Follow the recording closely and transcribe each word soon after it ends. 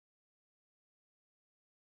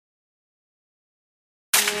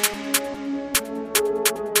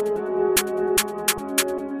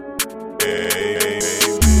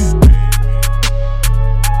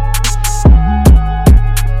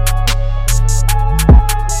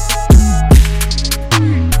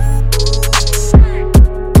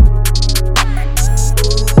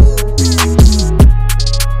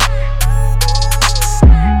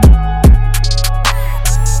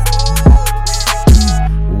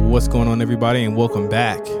What's going on, everybody, and welcome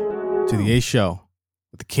back to the A Show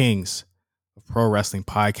with the Kings of Pro Wrestling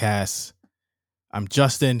Podcasts. I'm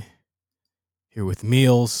Justin, here with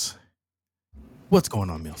Meelz. What's going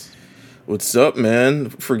on, Meelz? What's up, man?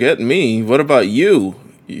 Forget me. What about you?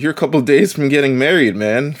 You're a couple of days from getting married,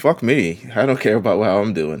 man. Fuck me. I don't care about how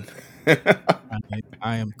I'm doing.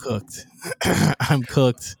 I am cooked. I'm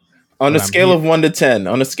cooked. On a scale of 1 to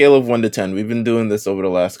 10, we've been doing this over the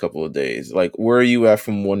last couple of days. Like, where are you at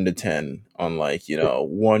from 1 to 10 on, like,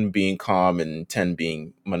 1 being calm and 10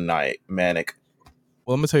 being manic?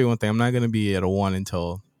 Well, I'm going to tell you one thing. I'm not going to be at a 1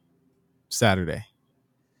 until Saturday.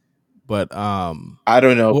 But I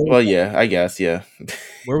don't know. Well, yeah, I guess, yeah.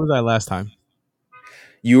 Where was I last time?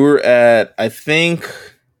 You were at, I think...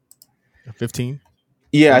 15?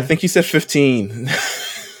 Yeah, 20? I think you said 15.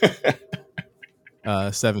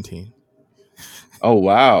 17. Oh,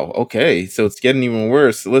 wow. Okay, so it's getting even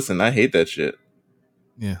worse. Listen, I hate that shit.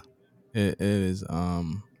 Yeah, it is.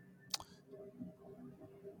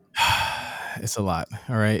 It's a lot.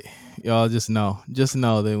 All right, y'all just know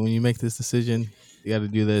that when you make this decision, you got to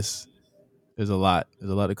do this. There's a lot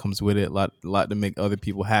that comes with it. A lot to make other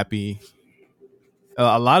people happy.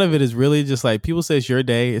 A lot of it is really just like people say it's your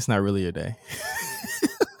day. It's not really your day.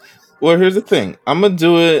 Well, here's the thing. I'm gonna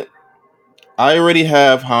do it. I already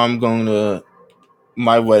have how I'm going to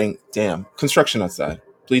my wedding. Damn, construction outside.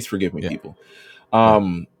 Please forgive me, people.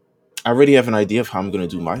 I already have an idea of how I'm going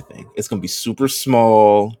to do my thing. It's going to be super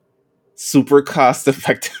small, super cost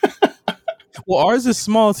effective. Well, ours is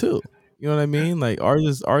small too. You know what I mean? Like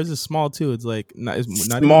ours is small too. It's like not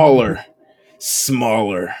smaller.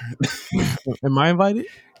 Am I invited?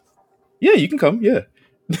 Yeah, you can come. Yeah,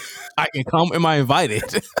 I can come. Am I invited?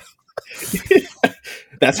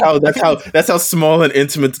 That's how small and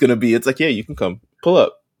intimate it's gonna be. It's like, yeah, you can come. Pull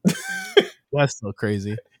up. That's so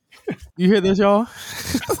crazy. You hear this, y'all?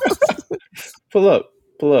 Pull up.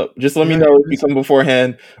 Just let me know if you come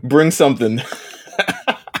beforehand. Bring something.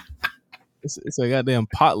 It's a goddamn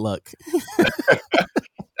potluck.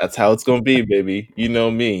 That's how it's gonna be, baby. You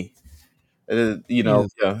know me.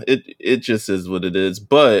 It just is what it is.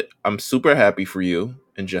 But I'm super happy for you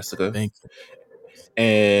and Jessica. Thank you.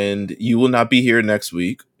 And you will not be here next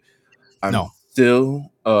week. I'm still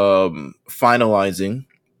finalizing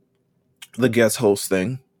the guest host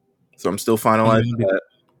thing. So I'm still finalizing that.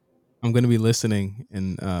 I'm going to be listening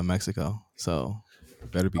in Mexico. So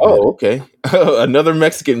better be good. Oh, okay. Another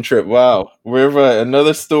Mexican trip. Wow.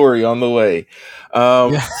 Another story on the way.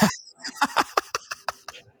 I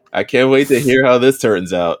can't wait to hear how this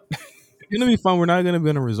turns out. It's going to be fun. We're not going to be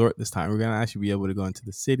on a resort this time. We're going to actually be able to go into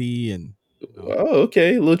the city and... Oh,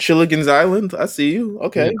 okay. Little Chilligan's Island. I see you.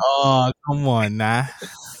 Okay. Oh, come on, nah.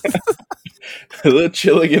 Little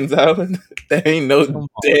Chilligan's Island. That ain't no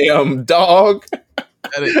damn dog.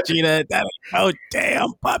 That ain't no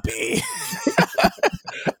damn puppy.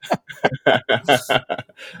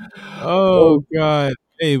 Oh God.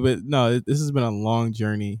 Hey, but no, this has been a long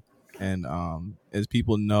journey, and as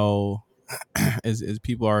people know, as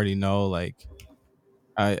people already know, like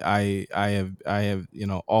I have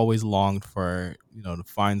always longed for to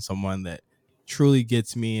find someone that truly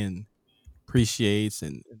gets me and appreciates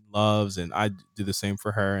and loves, and I do the same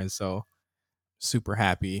for her, and so super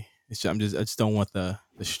happy. I just don't want the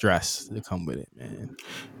stress to come with it, man.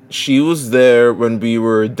 She was there when we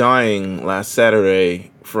were dying last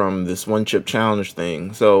Saturday from this one chip challenge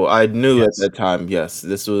thing, so I knew at that time. Yes,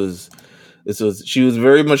 this was. She was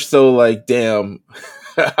very much so like, damn.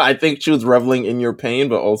 I think she was reveling in your pain,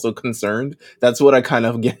 but also concerned. That's what I kind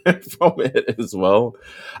of get from it as well.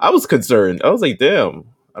 I was concerned. I was like, damn,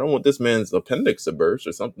 I don't want this man's appendix to burst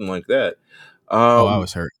or something like that. I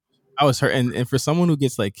was hurt. And for someone who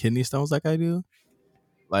gets like kidney stones like I do,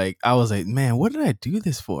 like I was like, man, what did I do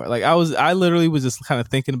this for? Like I literally was just kind of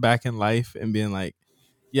thinking back in life and being like,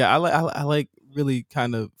 yeah, I like really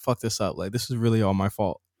kind of fucked this up. Like this is really all my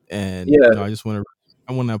fault. And I just want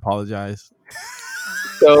to apologize.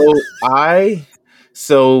 So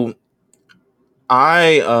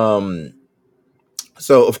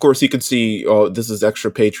of course you can see, this is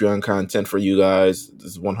extra Patreon content for you guys.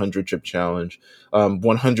 This is 100 chip challenge,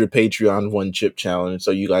 100 Patreon, 1 chip challenge.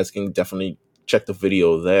 So you guys can definitely check the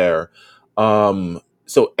video there.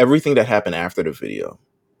 So everything that happened after the video,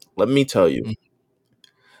 let me tell you,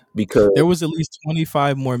 because there was at least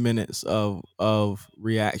 25 more minutes of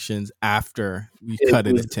reactions after we cut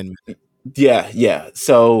it at 10 minutes. Yeah.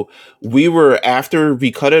 So after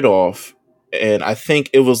we cut it off, and I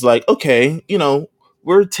think it was like, okay,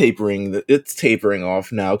 we're tapering. It's tapering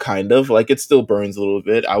off now, kind of. Like, it still burns a little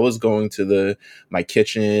bit. I was going to my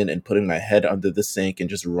kitchen and putting my head under the sink and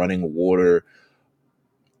just running water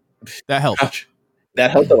That helped. Ouch.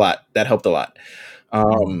 That helped a lot. That helped a lot.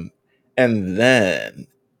 Mhm. And then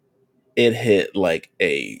it hit like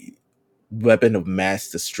a weapon of mass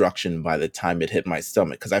destruction by the time it hit my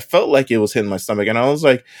stomach, because I felt like it was hitting my stomach, and I was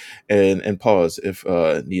like, and pause if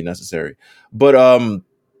need necessary, but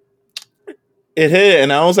it hit,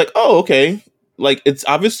 and I was like, oh, okay, like it's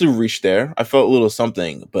obviously reached there. I felt a little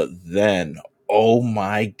something, but then, oh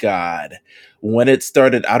my god, when it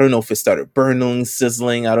started, I don't know if it started burning,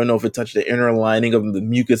 sizzling, I don't know if it touched the inner lining of the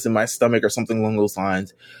mucus in my stomach or something along those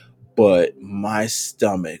lines, but my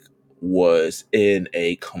stomach was in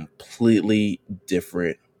a completely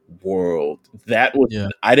different world. That was, Yeah.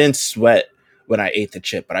 I didn't sweat when I ate the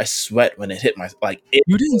chip, but I sweat when it hit my, like it.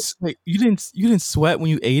 You didn't sweat when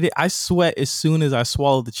you ate it. I sweat as soon as I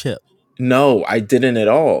swallowed the chip. No, I didn't at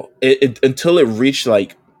all. It until it reached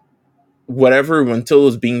like whatever, until it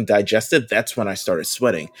was being digested, that's when I started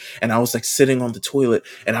sweating. And I was like sitting on the toilet,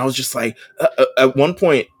 and I was just like, at one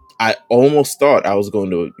point I almost thought I was going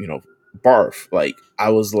to, barf. Like I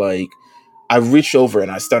was like, I reached over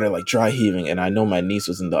and I started like dry heaving, and I know my niece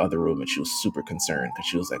was in the other room, and she was super concerned because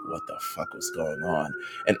she was like, "What the fuck was going on?"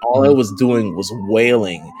 And all I Mhm. was doing was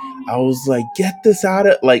wailing. I was like, "Get this out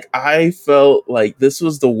of!" Like I felt like this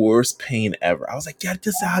was the worst pain ever. I was like, "Get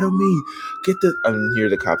this out of me! Get this!" I hear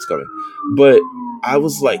the cops coming, but I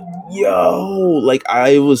was like, "Yo!" Like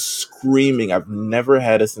I was screaming. I've never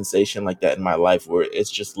had a sensation like that in my life where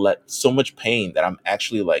it's just let so much pain that I'm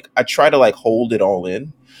actually like, I try to like hold it all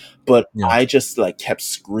in, but Yeah. I just like kept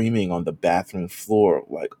screaming on the bathroom floor,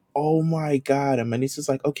 like, "Oh my god!" And my niece was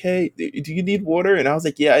like, "Okay, do you need water?" And I was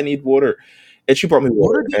like, "Yeah, I need water." And she brought me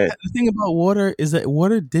Water water. did And the thing about water is that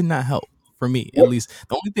water did not help for me, at what? least.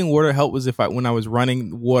 The only thing water helped was if I when I was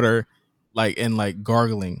running water, like, and, like,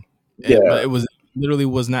 gargling, but Yeah. it was literally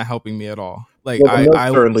was not helping me at all. Like, Well, the milk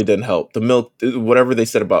I certainly didn't help. The milk, whatever they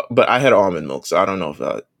said about, but I had almond milk, so I don't know if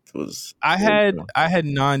that was. I had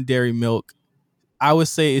non-dairy milk. I would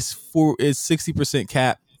say it's 60%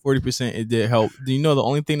 cap, 40% it did help. Do you know the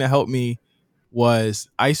only thing that helped me was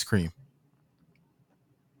ice cream.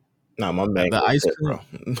 Nah, my The mangoes ice hit, cream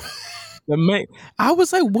bro. the ma I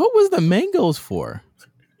was like, "What was the mangoes for?"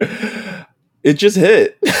 It just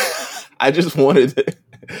hit. I just wanted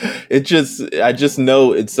it. I just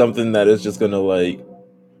know it's something that is just gonna like,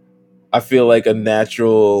 I feel like a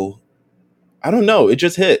natural, I don't know. It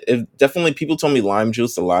just hit. It definitely, people told me lime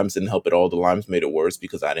juice. The limes didn't help at all. The limes made it worse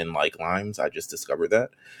because I didn't like limes. I just discovered that.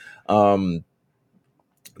 Um,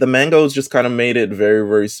 the mangoes just kind of made it very,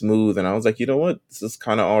 very smooth. And I was like, you know what? This is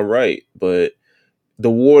kind of all right. But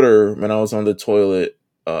the water, when I was on the toilet,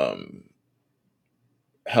 um,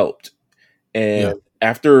 helped. And Yeah.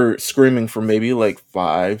 after screaming for maybe like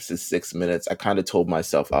 5 to 6 minutes, I kind of told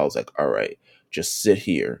myself, I was like, all right, just sit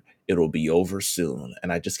here. It'll be over soon.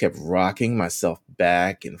 And I just kept rocking myself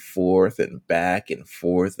back and forth and back and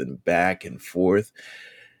forth and back and forth.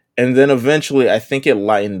 And then eventually, I think it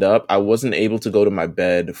lightened up. I wasn't able to go to my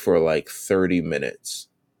bed for like 30 minutes.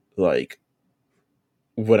 Like,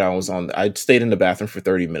 when I was on, I stayed in the bathroom for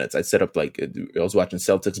 30 minutes. I set up like, I was watching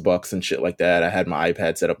Celtics Bucks and shit like that. I had my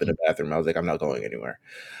iPad set up in the bathroom. I was like, I'm not going anywhere.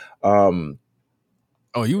 Um,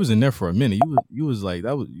 Oh, you was in there for a minute. You was like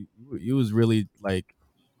that was you was really like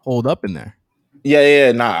holed up in there.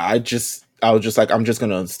 yeah, nah. I was just like, I'm just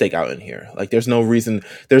gonna stake out in here. Like, there's no reason.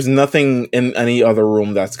 There's nothing in any other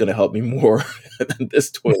room that's gonna help me more than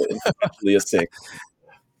this toilet and potentially a sink.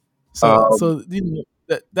 Um, You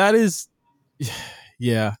know, that is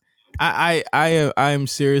yeah. I am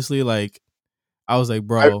seriously like I was like,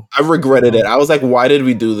 bro, I regretted it. I was like, why did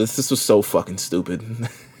we do this? This was so fucking stupid.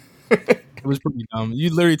 it was pretty dumb. You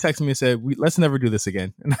literally texted me and said, "Let's never do this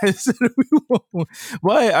again." And I said, "We won't."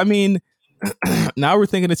 But I mean, now we're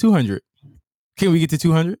thinking of 200. Can we get to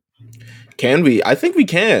 200? Can we? I think we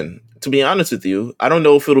can. To be honest with you, I don't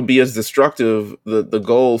know if it'll be as destructive. The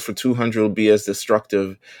goal for 200 will be as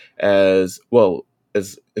destructive as, well,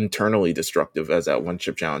 as internally destructive as that one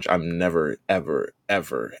chip challenge. I'm never, ever,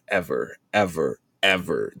 ever, ever, ever,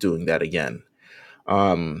 ever doing that again.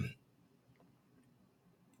 Um,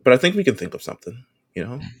 but I think we can think of something. You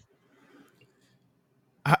know,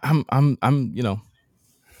 You know,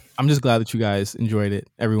 I'm just glad that you guys enjoyed it.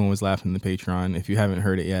 Everyone was laughing in the Patreon. If you haven't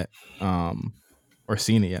heard it yet, or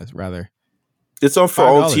seen it yet, rather, it's on for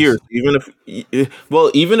all tiers. $5. Even well,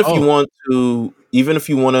 Oh, even if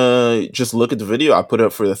you want to just look at the video, I put it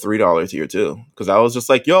up for the $3 tier too, because I was just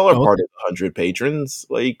like, y'all are oh, part okay. of the 100 patrons.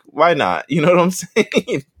 Like, why not? You know what I'm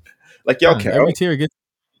saying? Like, y'all Yeah, count.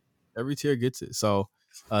 every tier gets it. So,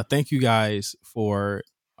 thank you guys for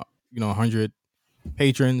 100.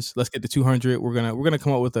 patrons. Let's get to 200. We're gonna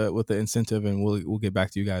come up with a incentive, and we'll get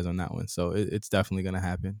back to you guys on that one. So it's definitely gonna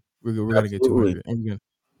happen. We're gonna get Absolutely. 200, and we're gonna.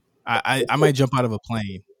 I might jump out of a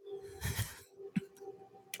plane.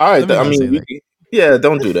 All Let right. me I not mean, say that. yeah,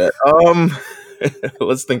 don't do that.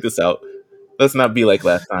 Let's think this out. Let's not be like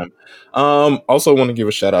last time. Also want to give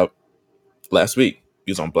a shout out. Last week,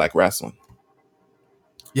 he was on Black Wrestling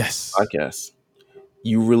Yes, podcast.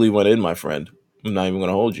 You really went in, my friend. I'm not even going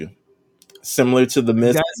to hold you. Similar to the you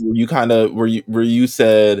miss, guys. you kind of where you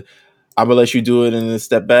said, "I'm gonna let you do it and then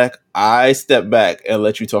step back." I stepped back and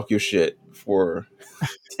let you talk your shit for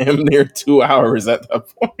damn near 2 hours at that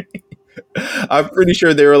point. I'm pretty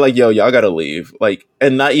sure they were like, "Yo, y'all gotta leave." Like,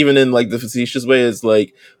 and not even in like the facetious way. It's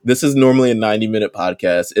like this is normally a 90-minute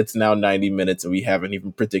podcast. It's now 90 minutes, and we haven't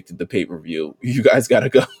even predicted the pay per view. You guys gotta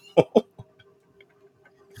go.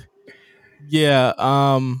 Yeah.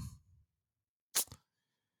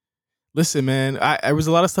 Listen, man. I was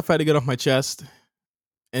a lot of stuff I had to get off my chest,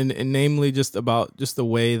 and namely just about just the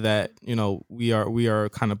way that we are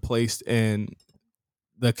kind of placed in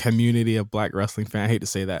the community of Black wrestling fan. I hate to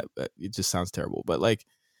say that, but it just sounds terrible. But like,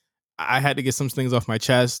 I had to get some things off my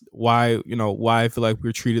chest. Why I feel like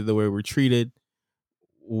we're treated the way we're treated.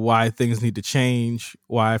 Why things need to change.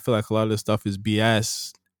 Why I feel like a lot of this stuff is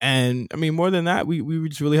BS. And I mean, more than that, we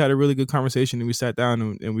just really had a really good conversation, and we sat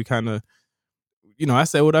down, and we kind of, I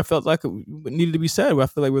said what I felt like needed to be said. I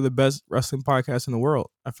feel like we're the best wrestling podcast in the world.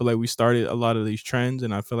 I feel like we started a lot of these trends,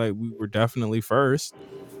 and I feel like we were definitely first.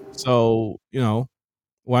 So,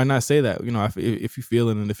 why not say that? If you feel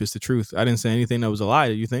it and if it's the truth. I didn't say anything that was a lie.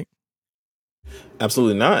 Do you think?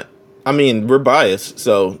 Absolutely not. I mean, we're biased,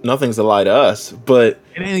 so nothing's a lie to us. But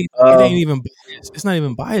It ain't um, even biased. It's not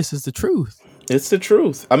even biased. It's the truth. it's the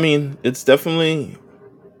truth. I mean, it's definitely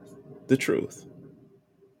the truth.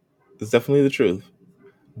 It's definitely the truth.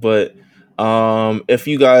 But if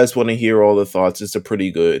you guys want to hear all the thoughts, it's a pretty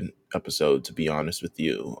good episode, to be honest with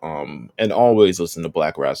you. And always listen to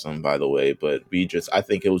Black Wrestling, by the way. But I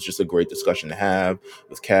think it was just a great discussion to have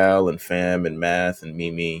with Cal and Fam and Math and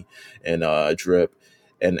Mimi and Drip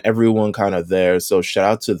and everyone kind of there. So shout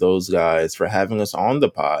out to those guys for having us on the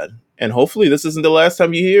pod. And hopefully this isn't the last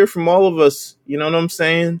time you hear from all of us. You know what I'm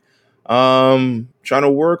saying? Trying to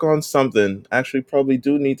work on something. Actually, probably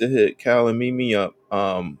do need to hit Cal and Mimi up.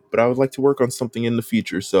 But I would like to work on something in the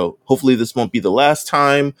future. So hopefully this won't be the last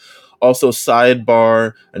time. Also,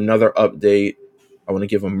 sidebar, another update. I want to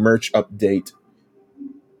give a merch update.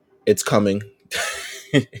 It's coming.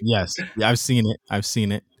 Yes. Yeah, I've seen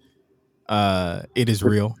it. It is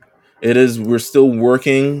real. It is. We're still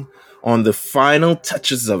working on the final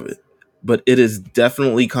touches of it, but it is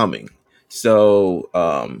definitely coming. So,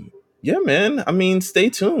 yeah, man. I mean, stay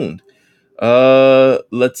tuned.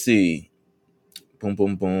 Let's see. Boom,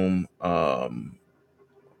 boom, boom. I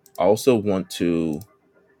also want to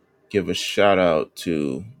give a shout out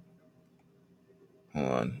to. Hold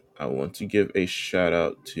on. I want to give a shout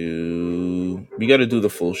out to. We got to do the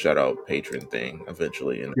full shout out patron thing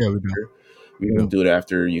eventually in the Yeah, we do. future. We're We gonna do. do it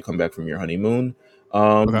after you come back from your honeymoon.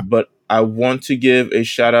 Okay. But I want to give a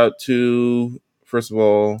shout out to, first of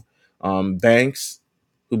all, Banks,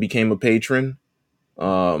 who became a patron.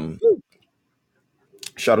 Um,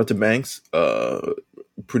 Shout out to Banks,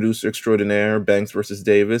 producer extraordinaire, Banks versus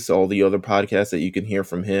Davis, all the other podcasts that you can hear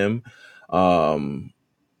from him. Um,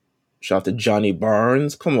 Shout out to Johnny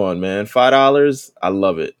Barnes. Come on, man. $5. I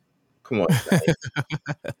love it. Come on, Johnny.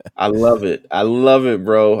 I love it. I love it,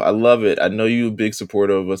 bro. I love it. I know you a big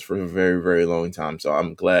supporter of us for a very, very long time. So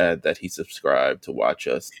I'm glad that he subscribed to watch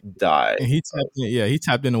us die. And he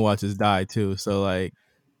tapped in to watch us die too. So like,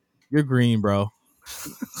 you're green, bro.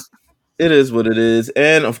 It is what it is.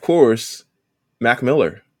 And of course, Mac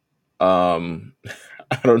Miller. Um,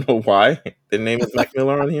 I don't know why the name is Mac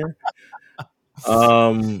Miller on here.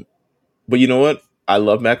 Um, but you know what? I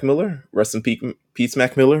love Mac Miller. Rest in peace,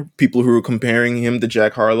 Mac Miller. People who are comparing him to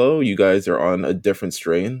Jack Harlow, you guys are on a different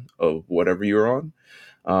strain of whatever you're on.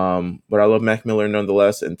 But I love Mac Miller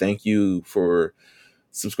nonetheless, and thank you for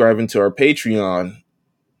subscribing to our Patreon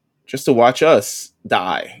just to watch us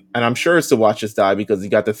die. And I'm sure it's to watch us die because you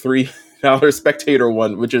got the $3 spectator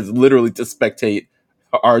one, which is literally to spectate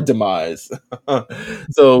our demise.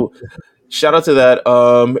 So shout out to that.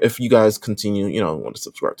 If you guys continue, want to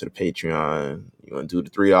subscribe to the Patreon, you want to do the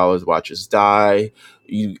 $3, watch us die.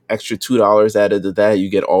 You extra $2 added to that, you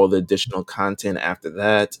get all the additional content after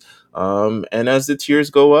that. And as the tiers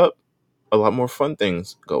go up, a lot more fun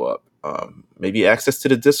things go up. Maybe access to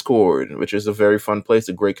the Discord, which is a very fun place,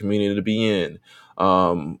 a great community to be in.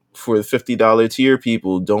 For the $50 tier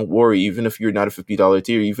people, don't worry. Even if you're not a $50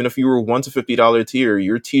 tier, even if you were once a $50 tier,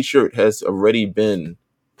 your T-shirt has already been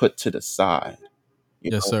put to the side.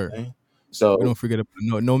 You Yes, know what sir. I'm saying? We So don't forget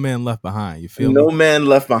no man left behind. You feel no me? man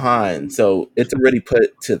left behind. So it's already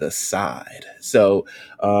put to the side. So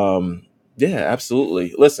yeah,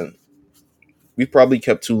 absolutely. Listen, we probably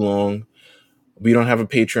kept too long. We don't have a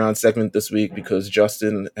Patreon segment this week because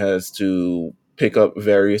Justin has to pick up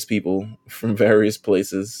various people from various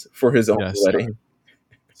places for his own Yes, sir. wedding.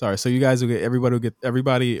 Sorry. So you guys will get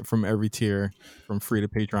everybody from every tier from free to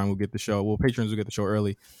Patreon will get the show. Well, patrons will get the show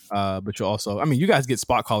early. But you'll also, I mean, you guys get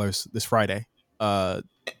spot callers this Friday.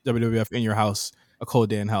 WWF in your house, a cold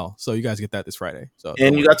day in hell. So you guys get that this Friday. So don't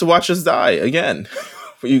And you worry. got to watch us die again.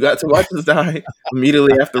 You got to watch us die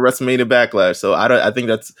immediately after WrestleMania Backlash. So I think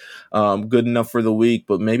that's good enough for the week.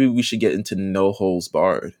 But maybe we should get into no holes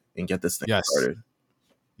barred and get this thing Yes. started.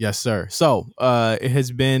 Yes, sir. So it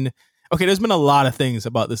has been okay. There's been a lot of things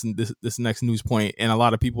about this next news point, and a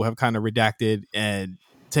lot of people have kind of redacted and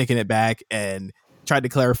taken it back and tried to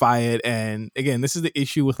clarify it. And again, this is the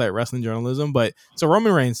issue with like wrestling journalism. But so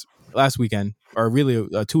Roman Reigns last weekend, or really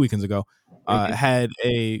 2 weekends ago,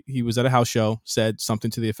 he was at a house show, said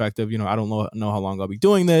something to the effect of, I don't know how long I'll be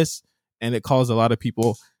doing this, and it caused a lot of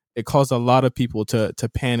people. It caused a lot of people to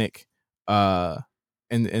panic,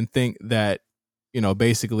 and think that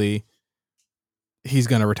basically he's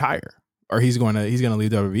gonna retire or he's gonna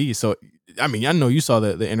leave WWE. So I mean, I know you saw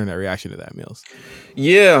the internet reaction to that, Meelz.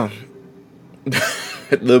 Yeah.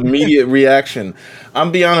 The immediate reaction.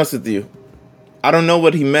 I'm be honest with you. I don't know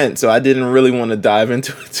what he meant, so I didn't really want to dive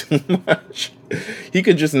into it too much. He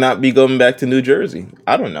could just not be going back to New Jersey.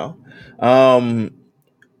 I don't know.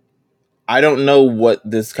 I don't know what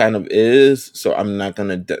this kind of is, so I'm not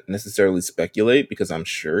going to necessarily speculate because I'm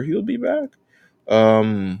sure he'll be back.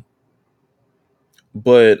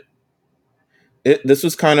 But this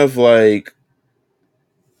was kind of like,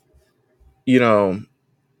 you know,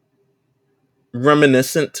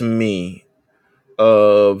 reminiscent to me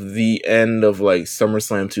of the end of like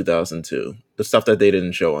SummerSlam 2002, the stuff that they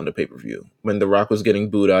didn't show on the pay-per-view when The Rock was getting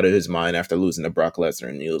booed out of his mind after losing to Brock Lesnar,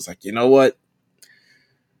 and he was like, you know what,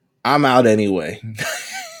 I'm out anyway.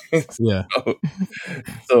 Yeah,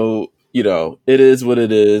 So it is what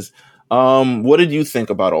it is. What did you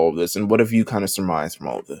think about all of this, and what have you kind of surmised from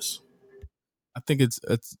all of this? I think it's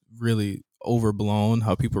really overblown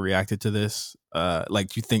how people reacted to this.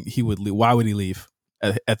 Like, you think he would leave? Why would he leave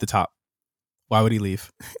at the top? Why would he leave?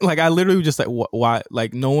 Like, I literally just like, why?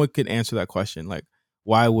 Like, no one could answer that question. Like,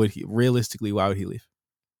 why would he? Realistically, why would he leave?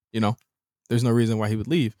 There's no reason why he would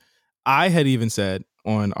leave. I had even said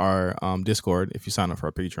on our Discord, if you sign up for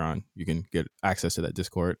our Patreon, you can get access to that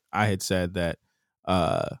Discord. I had said that,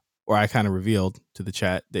 or I kind of revealed to the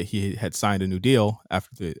chat that he had signed a new deal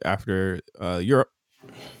after Europe,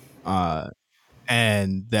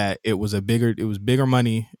 and that it was bigger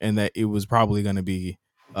money, and that it was probably going to be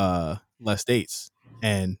less dates.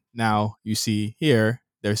 And now you see here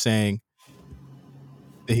they're saying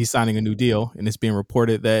that he's signing a new deal, and it's being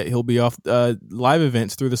reported that he'll be off live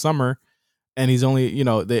events through the summer, and he's only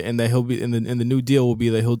and that he'll be in the new deal will be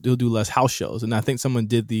that he'll do less house shows. And I think someone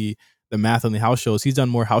did the math on the house shows. He's done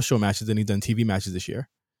more house show matches than he's done TV matches this year.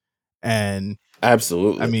 And I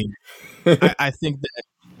Absolutely. mean, I think that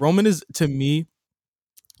Roman is, to me,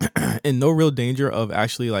 in no real danger of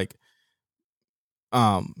actually like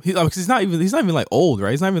because he's not even like old,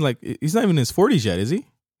 right? He's not even in his 40s yet, is he?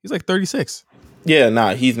 He's like 36. Yeah,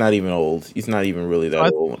 nah, he's not even old. He's not even really that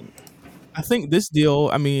So old. I think this deal,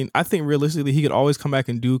 I mean, I think realistically he could always come back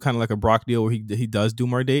and do kind of like a Brock deal where he does do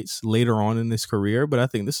more dates later on in his career. But I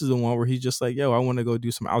think this is the one where he's just like, yo, I want to go do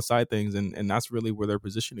some outside things, and that's really where they're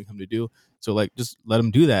positioning him to do. So like, just let him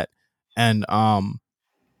do that. And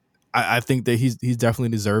I think that he's definitely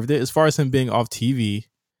deserved it. As far as him being off TV,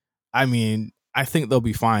 I mean, I think they'll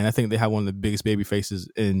be fine. I think they have one of the biggest baby faces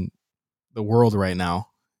in the world right now.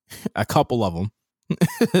 A couple of them.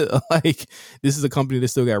 Like, this is a company that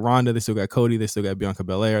still got Ronda, they still got Cody, they still got Bianca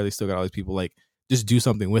Belair, they still got all these people. Like, just do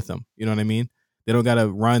something with them. You know what I mean? They don't gotta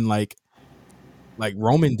run like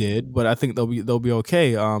Roman did, but I think they'll be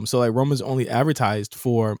okay. So like Roman's only advertised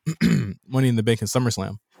for Money in the Bank and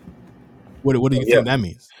SummerSlam. What do you Yeah. think that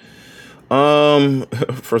means?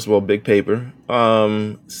 First of all, big paper.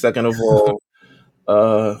 Second of all,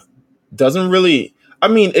 uh, doesn't really. I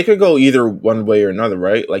mean, it could go either one way or another,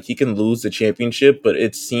 right? Like, he can lose the championship, but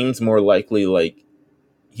it seems more likely like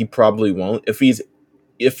he probably won't if he's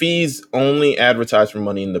only advertised for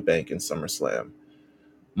Money in the Bank and SummerSlam.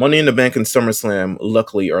 Money in the Bank and SummerSlam,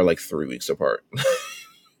 luckily, are like 3 weeks apart.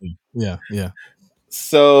 Yeah, yeah.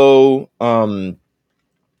 So, I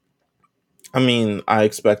mean, I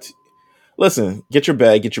expect. Listen, get your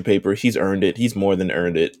bag, get your paper. He's earned it. He's more than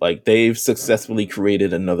earned it. Like, they've successfully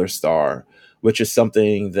created another star, which is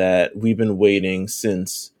something that we've been waiting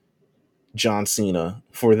since John Cena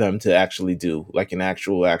for them to actually do, like an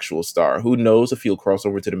actual star. Who knows if he'll cross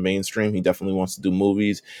over to the mainstream? He definitely wants to do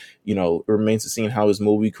movies. You know, it remains to see how his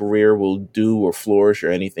movie career will do or flourish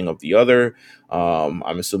or anything of the other.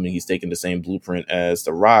 I'm assuming he's taking the same blueprint as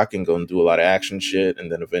The Rock and going to do a lot of action shit and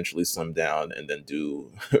then eventually slim down and then do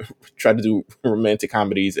try to do romantic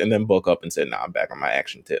comedies and then bulk up and say, nah, I'm back on my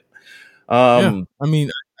action tip. Yeah. Um, I mean,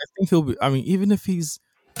 I think he'll be. I mean, even if he's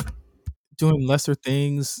doing lesser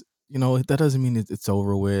things, that doesn't mean it's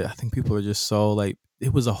over with. I think people are just so like,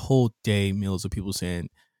 it was a whole day, Meelz, of people saying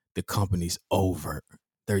the company's over,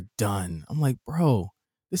 they're done. I'm like, bro,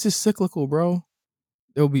 this is cyclical, bro.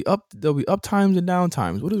 There'll be up times and down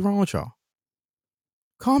times. What is wrong with y'all?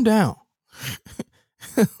 Calm down.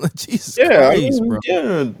 Like, Jesus yeah, I Christ, mean, bro.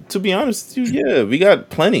 yeah, to be honest with you, yeah, we got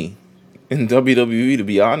plenty in WWE, to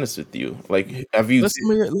be honest with you. Like, have you, Let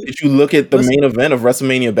somebody if you look at the let main event of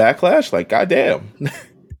WrestleMania Backlash, like, goddamn.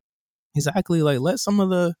 exactly, like, let some of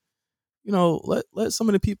the let some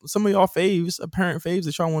of the people, some of y'all faves, apparent faves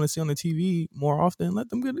that y'all want to see on the TV more often, let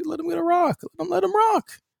them get a rock. Let them rock.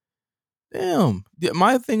 Damn. Yeah,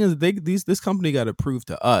 my thing is this company got to prove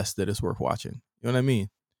to us that it's worth watching. You know what I mean?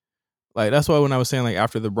 Like, that's why when I was saying, like,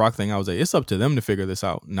 after the Brock thing, I was like, it's up to them to figure this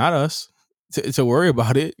out, not us to worry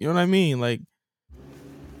about it. You know what I mean? Like,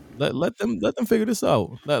 let them figure this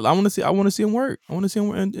out. I want to see them work. I want to see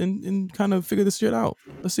them and kind of figure this shit out.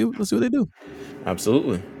 Let's see what they do.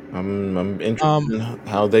 Absolutely. I'm interested Um, in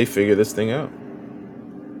how they figure this thing out.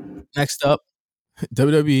 Next up,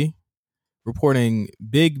 WWE reporting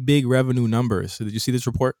big revenue numbers. So did you see this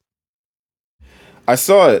report? I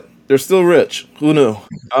saw it. They're still rich. Who knew?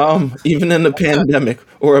 Even in the pandemic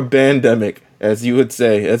or a bandemic, as you would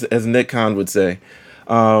say, as Nick Khan would say.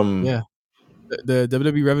 Um, Yeah. The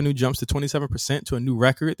WWE revenue jumps to 27% to a new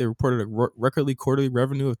record. They reported a recordly quarterly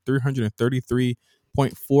revenue of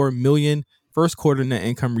 333.4 million. First quarter net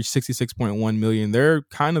income reached 66.1 million. They're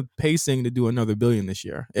kind of pacing to do another billion this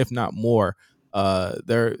year, if not more.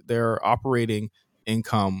 Their operating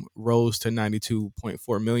income rose to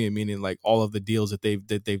 92.4 million, meaning like all of the deals that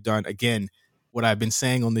they've done. Again, what I've been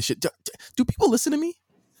saying on this shit. Do people listen to me?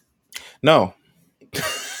 no. Do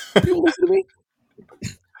people listen to me?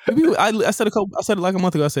 I said I said it like a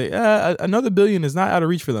month ago. I say another billion is not out of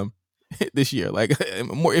reach for them this year. Like,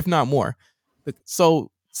 more, if not more.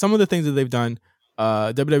 So some of the things that they've done,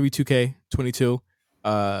 WWE 2K22,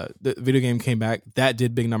 the video game came back. That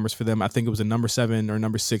did big numbers for them. I think it was a number 7 or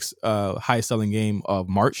number 6 highest selling game of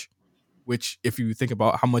March. Which, if you think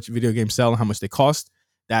about how much video games sell and how much they cost,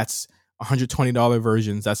 that's $120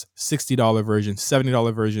 versions, that's $60 versions,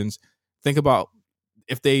 $70 versions. Think about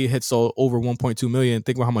if they had sold over 1.2 million,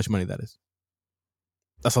 think about how much money that is.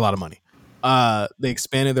 That's a lot of money. They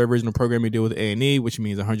expanded their original programming deal with A&E, which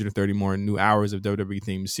means 130 more new hours of WWE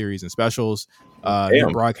themed series and specials. New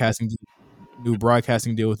Damn. broadcasting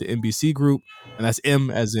deal with the NBC group, and that's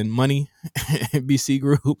M as in money, NBC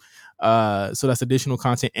group. So that's additional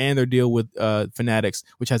content, and their deal with Fanatics,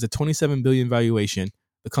 which has a 27 billion valuation,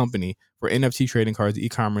 the company, for NFT trading cards,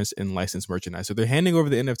 e-commerce, and licensed merchandise. So they're handing over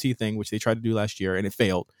the NFT thing, which they tried to do last year, and it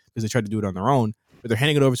failed because they tried to do it on their own. But they're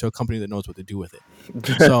handing it over to a company that knows what to do with it.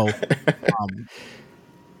 So,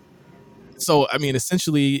 um, I mean,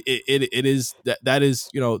 essentially, it is that is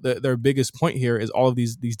their biggest point here is all of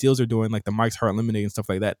these deals are doing, like the Mike's Heart Lemonade and stuff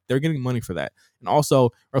like that. They're getting money for that, and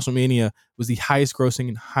also WrestleMania was the highest grossing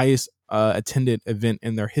and highest attended event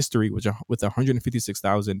in their history, which with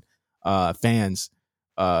 156,000 fans,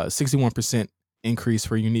 61% increase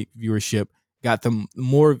for unique viewership, got them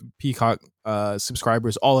more Peacock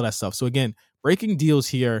subscribers, all of that stuff. So again, breaking deals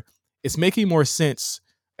here, it's making more sense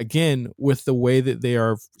again with the way that they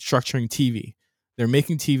are structuring TV. They're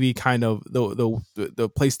making TV kind of the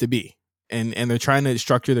place to be, and they're trying to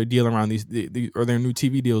structure their deal around or their new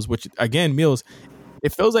TV deals. Which again, Meelz,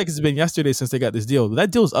 it feels like it's been yesterday since they got this deal, but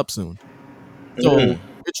that deal's up soon. Mm. So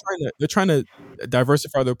they're trying to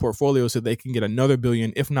diversify their portfolio so they can get another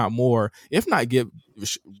billion, if not more, if not get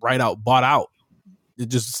bought out. It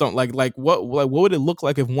just something like what would it look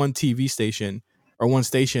like if one TV station or one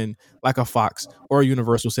station like a Fox or a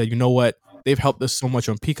Universal said, you know what, they've helped us so much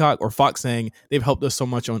on Peacock, or Fox saying they've helped us so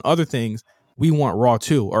much on other things, we want Raw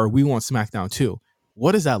too, or we want SmackDown too.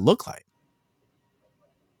 What does that look like?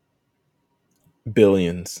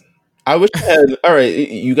 Billions. I wish I had. All right,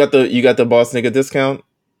 you got the boss nigga discount.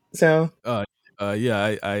 sound?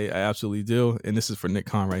 Yeah, I absolutely do, and this is for Nick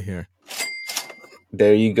Khan right here.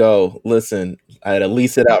 There you go. Listen, I had to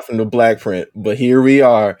lease it out from the black print, but here we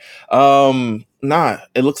are. Nah,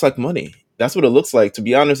 it looks like money. That's what it looks like, to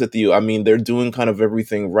be honest with you. I mean, they're doing kind of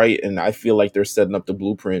everything right, and I feel like they're setting up the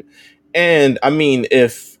blueprint. And I mean,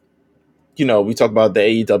 if we talk about the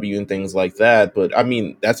AEW and things like that, but I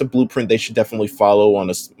mean, that's a blueprint they should definitely follow on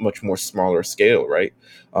a much more smaller scale, right?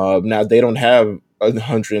 Now they don't have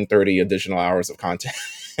 130 additional hours of content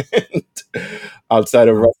outside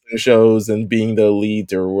of Uh-huh. wrestling shows and being the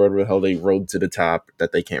elite or whatever the hell they rode to the top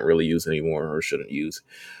that they can't really use anymore or shouldn't use.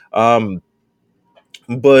 Um,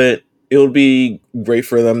 but it would be great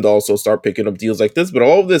for them to also start picking up deals like this. But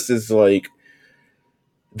all of this is like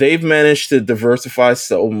they've managed to diversify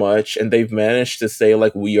so much and they've managed to say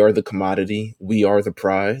like we are the commodity, we are the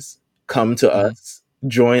prize, come to Mhm. us,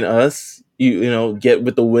 join us, get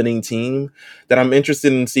with the winning team. That I'm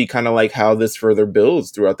interested in see kind of like how this further builds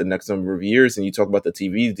throughout the next number of years. And you talk about the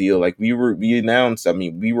TV deal, like we announced, I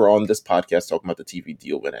mean, we were on this podcast talking about the TV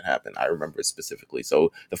deal when it happened. I remember it specifically.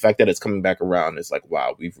 So the fact that it's coming back around is like,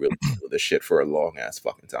 wow, we've really been doing this shit for a long ass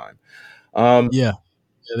fucking time. Yeah.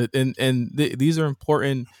 These are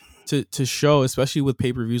important to show, especially with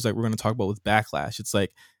pay per views like we're going to talk about with Backlash. It's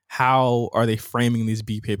like, how are they framing these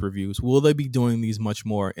B pay per views? Will they be doing these much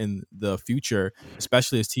more in the future,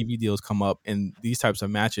 especially as TV deals come up and these types of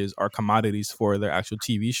matches are commodities for their actual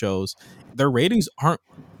TV shows? Their ratings aren't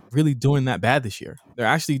really doing that bad this year. They're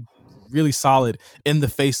actually really solid in the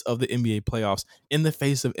face of the NBA playoffs, in the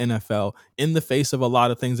face of NFL, in the face of a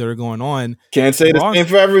lot of things that are going on. Can't say the Raw same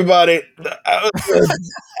for everybody.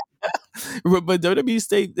 but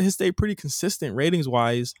WWE has stayed pretty consistent ratings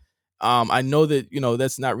wise. I know that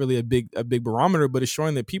that's not really a big barometer, but it's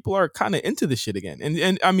showing that people are kind of into this shit again.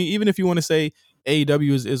 And I mean, even if you want to say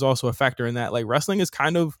AEW is also a factor in that, like wrestling is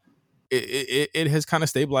kind of it has kind of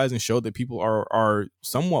stabilized and showed that people are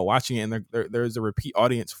somewhat watching it, and there's a repeat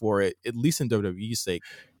audience for it, at least in WWE's sake.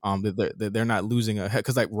 That they're not losing a head,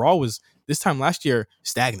 because like Raw was this time last year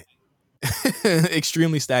stagnant.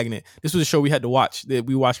 Extremely stagnant. This was a show we had to watch that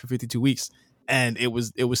we watched for 52 weeks, and it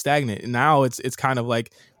was stagnant. And now it's kind of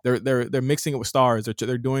like they're mixing it with stars.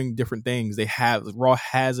 They're doing different things. Raw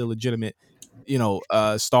has a legitimate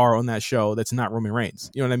star on that show that's not Roman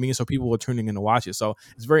Reigns. You know what I mean? So people are tuning in to watch it. So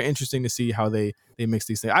it's very interesting to see how they mix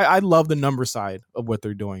these things. I love the number side of what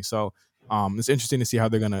they're doing. So it's interesting to see how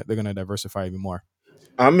they're gonna diversify even more.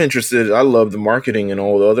 I'm interested. I love the marketing and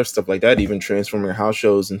all the other stuff like that, even transforming house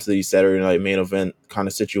shows into these Saturday night main event kind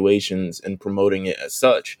of situations and promoting it as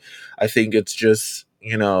such. I think it's just,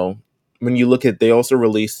 when you look at, they also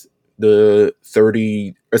released the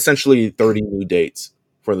essentially 30 new dates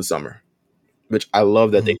for the summer, which I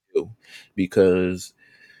love that Mhm. they do, because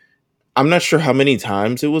I'm not sure how many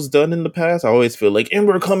times it was done in the past. I always feel like, and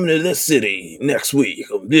we're coming to this city next week.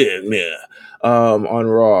 Yeah, yeah. On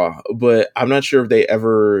Raw. But I'm not sure if they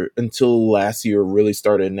ever, until last year, really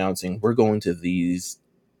started announcing we're going to these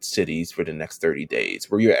cities for the next 30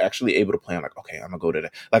 days, where you're actually able to plan, like, okay, I'm gonna go to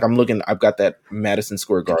that. Like, I've got that Madison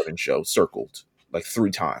Square Garden show circled like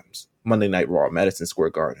 3 times. Monday Night Raw, Madison Square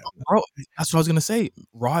Garden. Bro, that's what I was gonna say.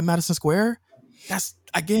 Raw at Madison Square. That's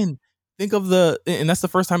again. Think of and that's the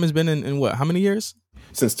first time it's been in what? How many years?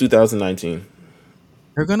 Since 2019.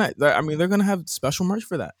 They're gonna have special merch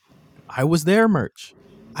for that. I was there merch.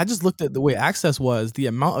 I just looked at the way access was, the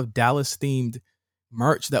amount of Dallas themed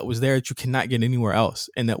merch that was there that you cannot get anywhere else,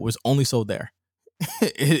 and that was only sold there.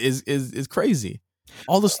 is crazy.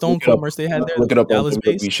 All the Stone Look it up. Cold merch they had there that Look it was up on Dallas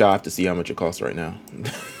based. WWE Shop to see how much it costs right now.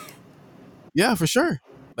 Yeah, for sure.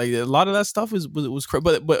 Like a lot of that stuff but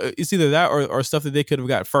it's either that or stuff that they could have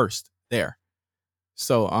got first there.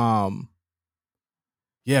 So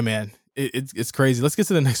yeah, man, it's crazy. Let's get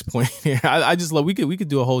to the next point here. I just love, we could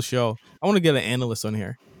do a whole show. I want to get an analyst on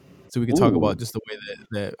here so we could talk Ooh. about just the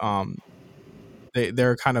way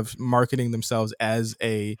they're kind of marketing themselves as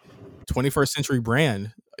a 21st century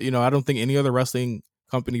brand. I don't think any other wrestling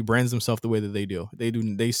company brands themselves the way that they do.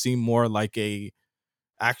 They seem more like a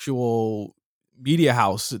actual media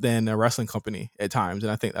house than a wrestling company at times,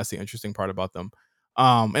 and I think that's the interesting part about them.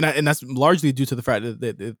 And that's largely due to the fact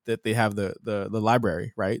that they have the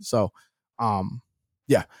library, right? So,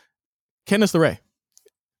 yeah, Candice LeRae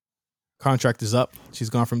contract is up. She's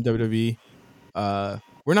gone from WWE.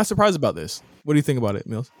 We're not surprised about this. What do you think about it,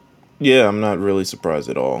 Meelz? Yeah, I'm not really surprised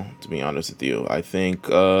at all, to be honest with you. I think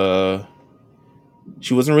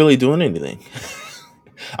she wasn't really doing anything.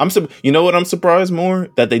 You know what? I'm surprised more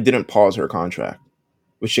that they didn't pause her contract,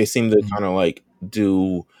 which they seem to Mhm. kind of like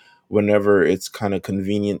do whenever it's kind of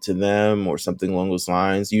convenient to them or something along those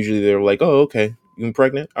lines. Usually they're like, "Oh, okay." You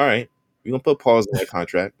pregnant? All right. We're gonna put pause in that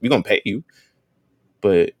contract. We're gonna pay you,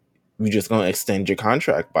 but we're just gonna extend your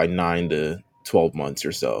contract by 9 to 12 months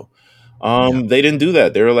or so. Yeah. They didn't do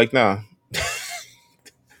that. They were like, nah,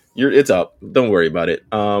 it's up. Don't worry about it.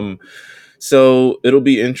 So it'll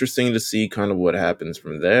be interesting to see kind of what happens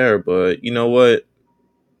from there. But you know what?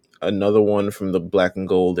 Another one from the black and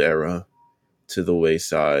gold era to the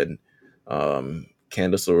wayside. Candice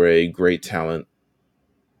LeRae, great talent,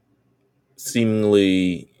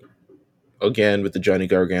 seemingly again with the Johnny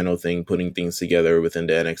Gargano thing, putting things together within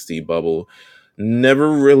the NXT bubble.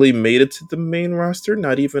 Never really made it to the main roster.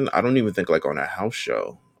 Not even, I don't even think like on a house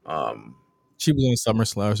show. She was in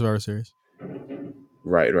SummerSlam Survivor Series.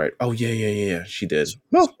 Right. Oh yeah. She did. She,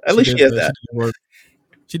 Well, at she least she did has the that.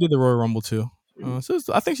 she did the Royal Rumble too.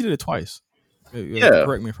 I think she did it twice. Yeah.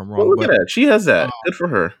 Correct me if I'm Well, wrong, look at but that. She has um, that. Good for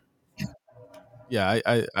her. yeah,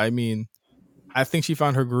 I mean, I think she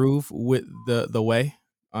found her groove with the way,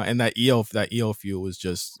 and that EO feud was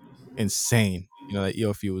just insane. You know, that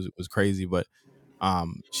EO feud was crazy, but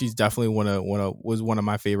she's definitely was one of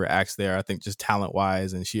my favorite acts there. I think just talent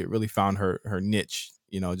wise, and she had really found her niche.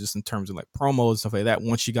 You know, just in terms of like promos and stuff like that.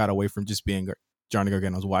 Once she got away from just being Johnny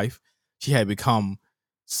Gargano's wife, she had become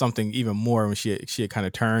something even more when she had kind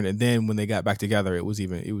of turned. And then when they got back together, it was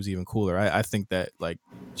even cooler. I think that like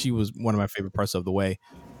she was one of my favorite parts of the way.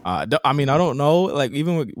 I mean, I don't know, like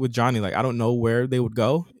even with Johnny, like I don't know where they would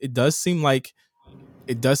go. It does seem like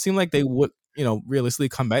they would, realistically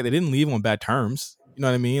come back. They didn't leave on bad terms. You know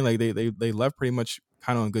what I mean? Like they left pretty much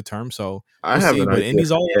kind of on good terms. So I we'll have see. an But idea Indy's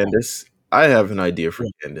for all Candace. I have an idea for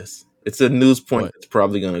what? Candace. It's a news point What? that's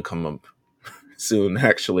probably going to come up soon,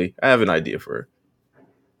 actually. I have an idea for her.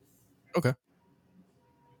 Okay.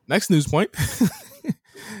 Next news point.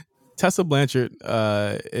 Tessa Blanchard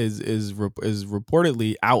is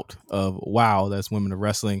reportedly out of WoW. That's Women of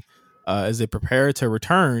Wrestling. As they prepare to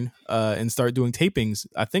return and start doing tapings.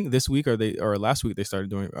 I think this week or last week they started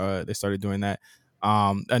doing that.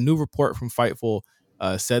 A new report from Fightful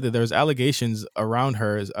said that there's allegations around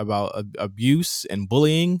her about abuse and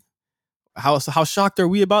bullying. How shocked are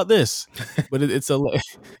we about this? But it's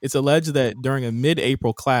alleged that during a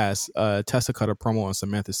mid-April class, Tessa cut a promo on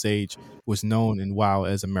Samantha Sage, who was known in WoW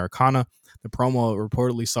as Americana. The promo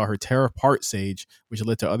reportedly saw her tear apart Sage, which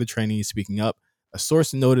led to other trainees speaking up. A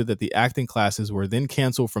source noted that the acting classes were then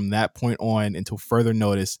canceled from that point on until further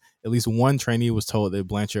notice. At least one trainee was told that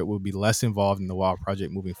Blanchard would be less involved in the WoW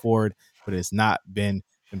project moving forward, but it has not been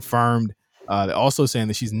confirmed. They're also saying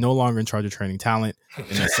that she's no longer in charge of training talent and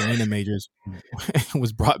that Selena Majors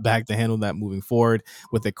was brought back to handle that moving forward,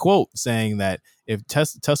 with a quote saying that if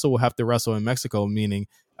Tessa will have to wrestle in Mexico, meaning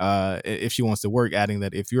if she wants to work, adding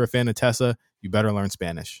that if you're a fan of Tessa, you better learn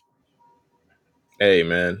Spanish. Hey,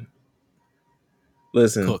 man.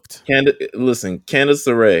 Listen, Cooked. Candice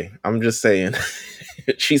LeRae. I'm just saying.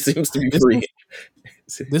 She seems to be This free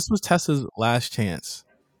was this was Tessa's last chance.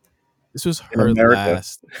 This was in her America.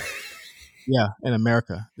 last. Yeah, in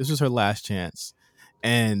America, this was her last chance,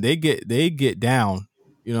 and they get down.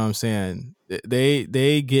 You know what I'm saying?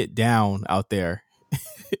 They get down out there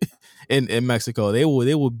in Mexico. They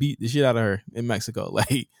will beat the shit out of her in Mexico.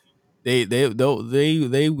 Like they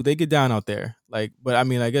get down out there. Like, but I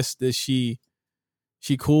mean, I guess that she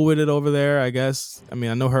cool with it over there. I guess. I mean,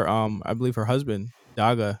 I know her. I believe her husband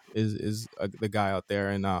Daga is the guy out there,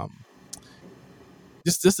 and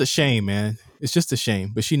just a shame, man. It's just a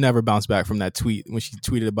shame. But she never bounced back from that tweet when she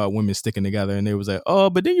tweeted about women sticking together, and they was like, "Oh,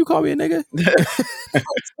 but then you call me a nigga."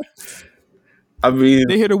 I mean,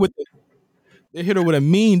 they hit her with they hit her with a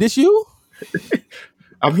mean. This you?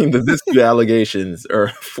 the allegations are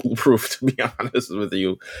foolproof. To be honest with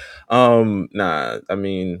you, nah. I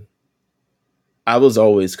mean, I was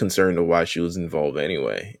always concerned of why she was involved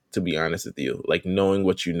anyway, to be honest with you. Like knowing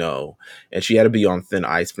what you know. And she had to be on thin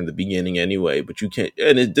ice from the beginning anyway, but you can't,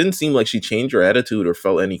 and it didn't seem like she changed her attitude or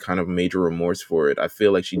felt any kind of major remorse for it. I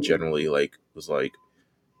feel like she generally like was like,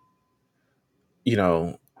 you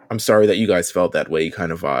know, I'm sorry that you guys felt that way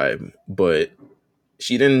kind of vibe, but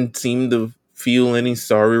she didn't seem to feel any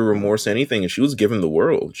sorry, remorse, anything. And she was given the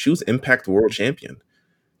world. She was Impact World Champion,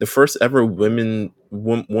 the first ever woman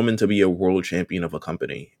to be a world champion of a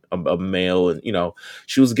company, a male, and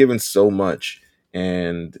she was given so much,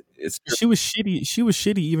 and it's She was shitty. She was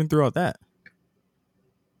shitty even throughout that.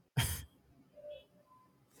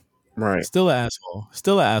 right. Still an asshole.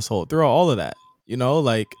 Still an asshole throughout all of that.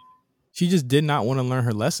 Like she just did not want to learn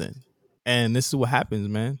her lesson, and this is what happens,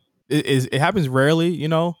 man. It happens rarely,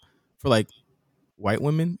 for like white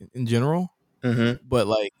women in general, Hmm. but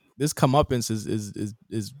like this comeuppance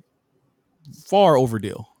is far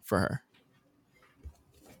overdue for her.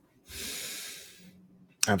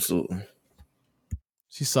 Absolutely.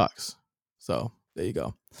 She sucks. So there you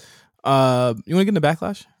go. You want to get into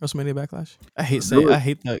Backlash? WrestleMania Backlash? I hate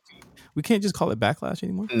that we can't just call it Backlash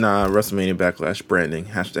anymore. Nah, WrestleMania Backlash branding.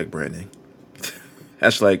 Hashtag branding.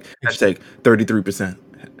 Hashtag Interesting. 33%.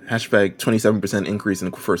 Hashtag 27% increase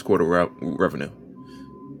in the first quarter revenue.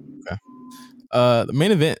 Okay. The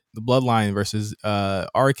main event, the Bloodline versus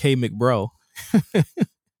RK McBro.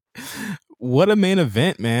 What a main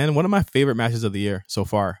event, man! One of my favorite matches of the year so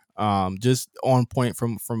far. Just on point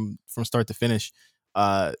from start to finish.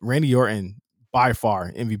 Randy Orton by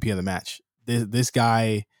far MVP of the match. This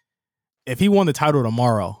guy, if he won the title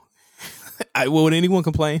tomorrow, would anyone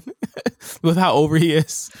complain with how over he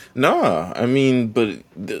is? Nah, I mean, but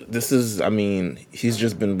this is, I mean, he's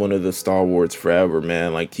just been one of the stalwarts forever,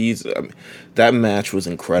 man. Like that match was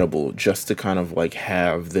incredible just to kind of like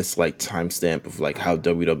have this like timestamp of like how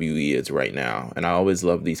WWE is right now. And I always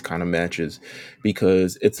love these kind of matches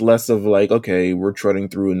because it's less of like, okay, we're treading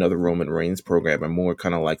through another Roman Reigns program and more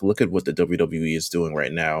kind of like, look at what the WWE is doing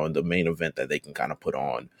right now and the main event that they can kind of put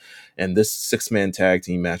on. And this 6-man tag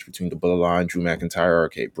team match between the Bloodline, Drew McIntyre,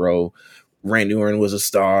 RK Bro, Randy Orton was a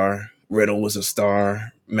star. Riddle was a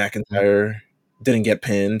star. McIntyre didn't get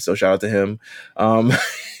pinned, so shout out to him.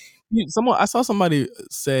 I saw somebody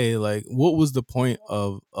say like, what was the point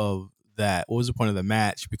of that? What was the point of the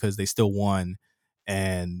match? Because they still won,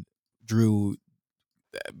 and Drew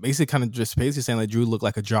basically saying like Drew looked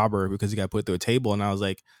like a jobber because he got put through a table, and I was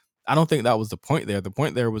like, I don't think that was the point there. The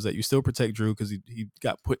point there was that you still protect Drew because he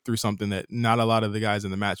got put through something that not a lot of the guys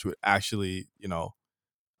in the match would actually,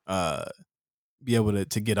 uh, be able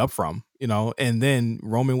to get up from, and then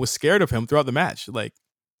Roman was scared of him throughout the match. Like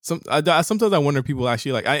sometimes I wonder if people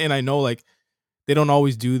actually like, I know like they don't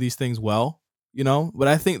always do these things well, but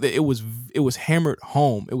I think that it was hammered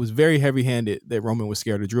home. It was very heavy handed that Roman was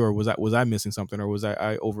scared of Drew, or was I missing something, or was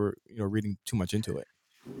I over, reading too much into it?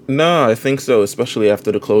 No, I think so, especially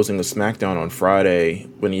after the closing of SmackDown on Friday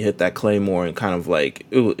when he hit that Claymore and kind of like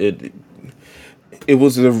it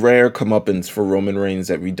was a rare comeuppance for Roman Reigns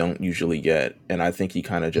that we don't usually get. And I think he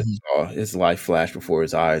kind of just saw his life flash before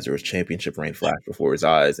his eyes or his championship reign flash before his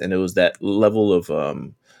eyes. And it was that level of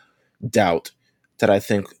doubt that I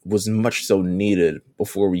think was much so needed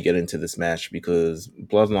before we get into this match because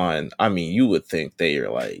Bloodline, I mean, you would think they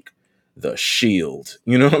are like the Shield.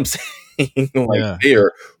 You know what I'm saying? Like Yeah.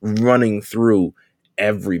 they're running through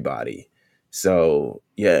everybody. So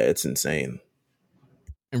yeah, it's insane.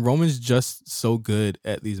 And Roman's just so good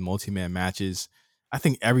at these multi-man matches. I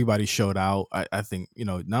think everybody showed out. I think,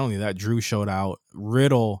 not only that, Drew showed out.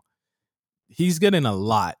 Riddle, he's getting a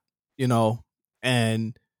lot,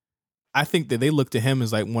 and I think that they look to him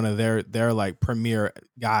as like one of their like premier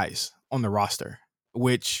guys on the roster,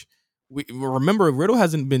 which we remember Riddle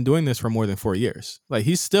hasn't been doing this for more than 4 years. Like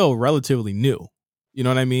he's still relatively new. You know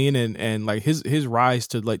what I mean? And like his rise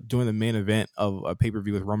to like doing the main event of a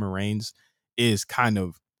pay-per-view with Roman Reigns is kind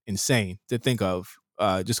of insane to think of,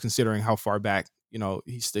 just considering how far back,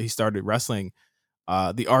 he started wrestling.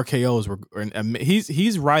 The RKOs were, and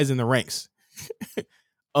he's rising the ranks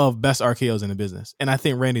of best RKOs in the business. And I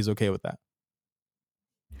think Randy's okay with that.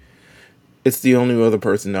 It's the only other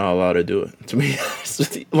person not allowed to do it. To be honest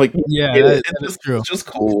with you, like Yeah, that is true. it's just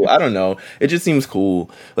cool. I don't know. It just seems cool.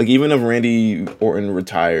 Like even if Randy Orton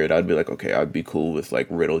retired, I'd be like, okay, I'd be cool with like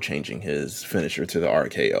Riddle changing his finisher to the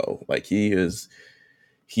RKO. Like he is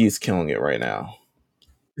killing it right now.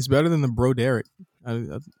 It's better than the Bro Derek.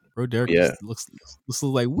 Bro Derek Yeah. just looks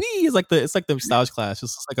like it's like the Styles Clash.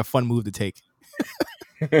 It's just like a fun move to take.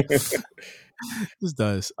 This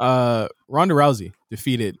does. Ronda Rousey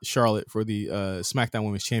defeated Charlotte for the SmackDown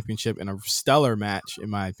Women's Championship in a stellar match, in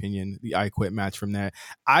my opinion. The I Quit match from there.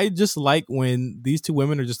 I just like when these two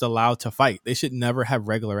women are just allowed to fight. They should never have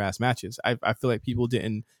regular ass matches. I feel like people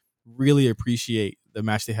didn't really appreciate the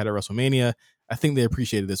match they had at WrestleMania. I think they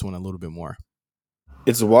appreciated this one a little bit more.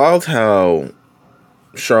 It's wild how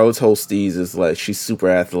Charlotte's whole steez is like she's super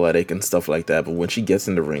athletic and stuff like that, but when she gets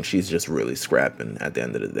in the ring, she's just really scrapping at the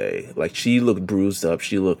end of the day. Like she looked bruised up,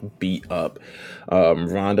 she looked beat up.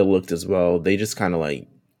 Ronda looked as well. They just kind of like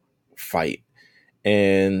fight.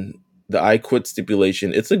 And the I Quit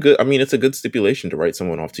stipulation, it's a good stipulation to write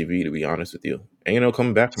someone off TV, to be honest with you. Ain't no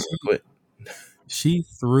coming back from I Quit. She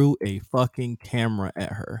threw a fucking camera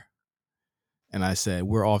at her. And I said,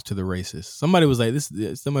 "We're off to the races." Somebody was like, "This."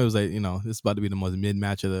 Somebody was like, "This is about to be the most mid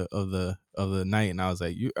match of the night." And I was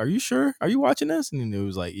like, "Are you sure? Are you watching this?" And it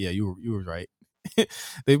was like, "Yeah, you were right."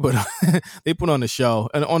 they put they put on a show,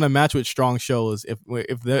 and on a match with strong shows.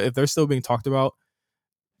 If they're still being talked about,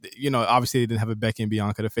 obviously they didn't have a Becky and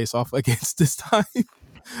Bianca to face off against this time.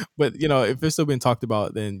 But if they're still being talked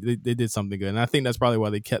about, then they did something good, and I think that's probably why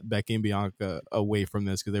they kept Becky and Bianca away from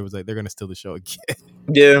this, because they was like, they're gonna steal the show again.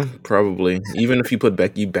 Yeah, probably. Even if you put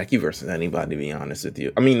Becky versus anybody, to be honest with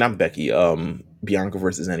you. I mean, not Becky. Bianca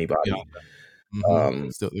versus anybody. Bianca. Mm-hmm. Um,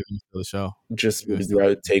 They're gonna steal the show. just They're gonna would steal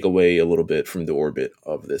the show. take away a little bit from the orbit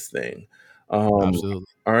of this thing. Absolutely.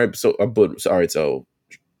 All right. So, but all right. So,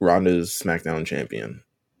 Ronda's SmackDown champion.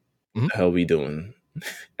 Mm-hmm. The hell we doing?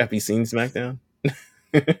 Have you seen SmackDown?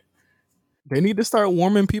 They need to start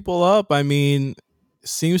warming people up. I mean,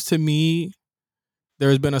 seems to me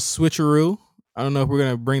there's been a switcheroo. I don't know if we're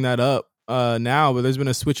gonna bring that up now, but there's been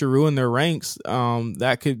a switcheroo in their ranks.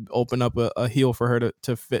 That could open up a heel for her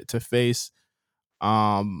to face.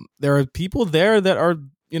 There are people there that are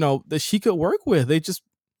that she could work with.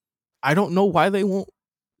 I don't know why they won't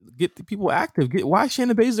get the people active. Why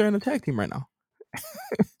Shayna Baszler in the tag team right now?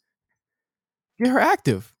 Get her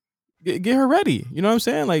active. Get her ready. You know what I'm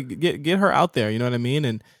saying? Like get her out there. You know what I mean?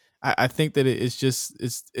 And I think that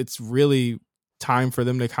it's really time for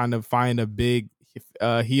them to kind of find a big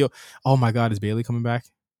heel. Oh my God, is Bayley coming back?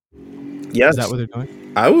 Yes. Is that what they're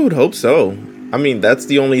doing? I would hope so. I mean, that's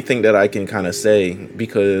the only thing that I can kind of say,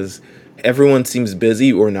 because everyone seems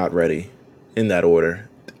busy or not ready in that order.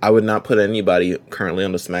 I would not put anybody currently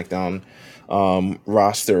on the SmackDown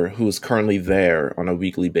roster who's currently there on a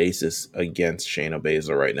weekly basis against Shayna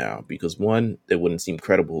Baszler right now, because one, it wouldn't seem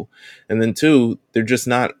credible, and then two, they're just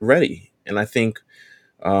not ready. And I think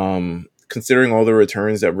considering all the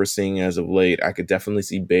returns that we're seeing as of late, I could definitely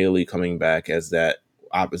see Bayley coming back as that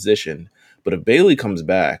opposition. But if Bayley comes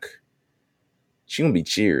back, she's gonna be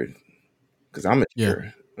cheered, because I'm a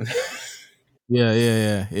cheerer.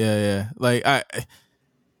 Yeah. Like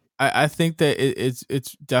I think that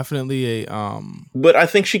it's definitely a But I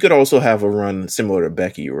think she could also have a run similar to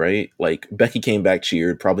Becky, right? Like Becky came back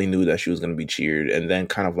cheered, probably knew that she was going to be cheered, and then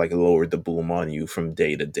kind of like lowered the boom on you from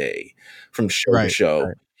day to day, from show to show.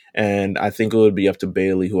 Right. And I think it would be up to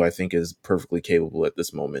Bayley, who I think is perfectly capable at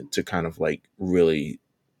this moment, to kind of like really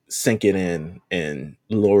sink it in and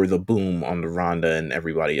lower the boom on the Ronda and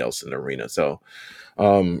everybody else in the arena. So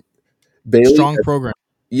Bayley, strong program.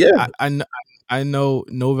 Yeah. I know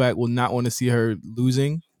Novak will not want to see her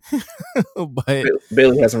losing, but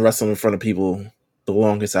Bayley hasn't wrestled in front of people the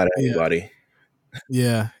longest out of anybody.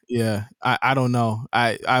 Yeah. I don't know.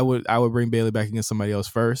 I would bring Bayley back against somebody else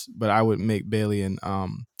first, but I would make Bayley and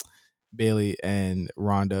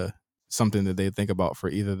Ronda something that they think about for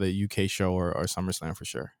either the UK show or SummerSlam for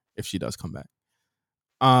sure, if she does come back.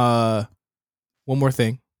 One more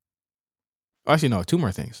thing. Actually, no, two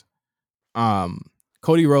more things.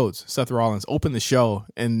 Cody Rhodes, Seth Rollins opened the show,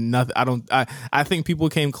 and nothing. I think people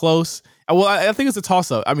came close. Well, I think it's a toss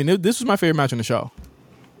up. I mean, this was my favorite match on the show,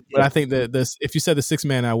 but I think that if you said the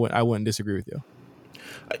 6-man, I wouldn't disagree with you.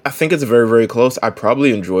 I think it's very, very close. I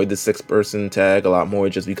probably enjoyed the 6-person tag a lot more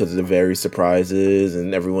just because of the various surprises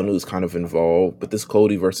and everyone who's kind of involved. But this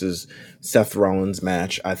Cody versus Seth Rollins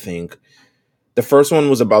match, I think the first one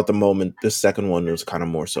was about the moment. The second one was kind of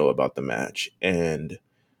more so about the match, and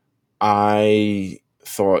I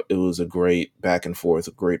thought it was a great back and forth,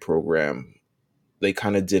 a great program. They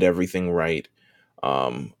kind of did everything right.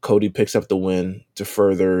 Cody picks up the win to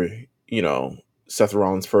further, Seth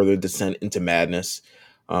Rollins' further descent into madness,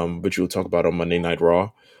 which we'll talk about on Monday Night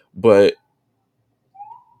Raw. But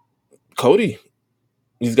Cody,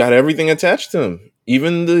 he's got everything attached to him.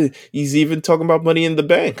 He's even talking about Money in the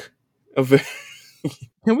Bank.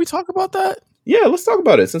 Can we talk about that? Yeah, let's talk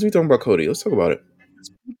about it. Since we're talking about Cody, let's talk about it.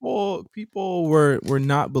 People were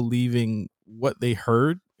not believing what they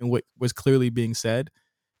heard and what was clearly being said.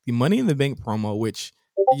 The Money in the Bank promo, which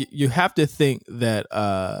you have to think that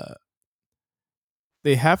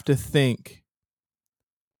they have to think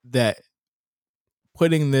that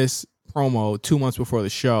putting this promo 2 months before the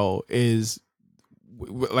show is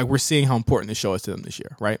like, we're seeing how important the show is to them this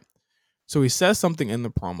year, right? So he says something in the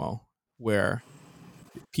promo where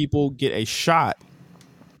people get a shot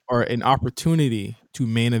or an opportunity to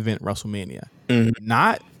main event WrestleMania. Mm-hmm.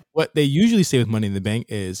 Not what they usually say with Money in the Bank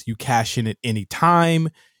is you cash in at any time,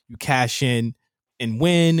 you cash in and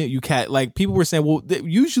win. Like people were saying, well,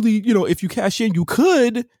 usually, if you cash in, you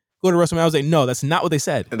could go to WrestleMania. I was like, no, that's not what they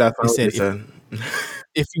said. That's not what they said.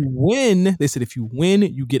 If you win, they said, if you win,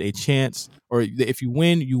 you get a chance, or if you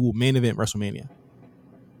win, you will main event WrestleMania.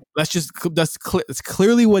 That's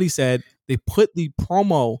clearly what he said. They put the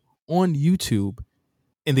promo on YouTube,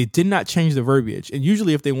 and they did not change the verbiage. And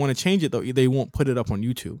usually if they want to change it, though, they won't put it up on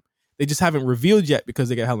YouTube. They just haven't revealed yet because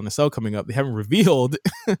they got Hell in a Cell coming up. They haven't revealed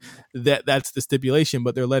that that's the stipulation,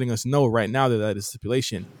 but they're letting us know right now that is the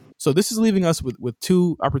stipulation. So this is leaving us with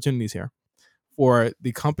two opportunities here. for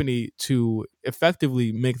the company to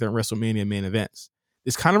effectively make their WrestleMania main events.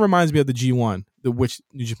 This kind of reminds me of the G1, which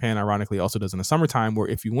New Japan ironically also does in the summertime, where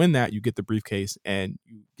if you win that, you get the briefcase and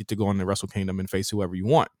you get to go on the Wrestle Kingdom and face whoever you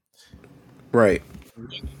want. Right.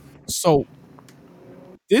 So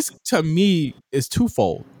this to me is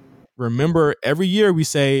twofold. Remember, every year we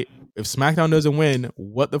say, if SmackDown doesn't win,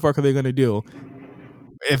 what the fuck are they going to do?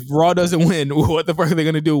 If Raw doesn't win, what the fuck are they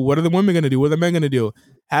going to do? What are the women going to do? What are the men going to do?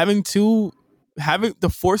 Having to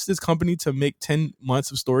force this company to make 10 months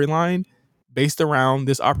of storyline based around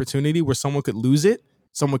this opportunity where someone could lose it,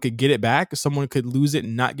 someone could get it back, someone could lose it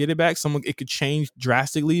and not get it back, it could change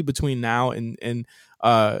drastically between now and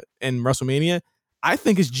WrestleMania. I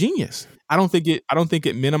think it's genius. I don't think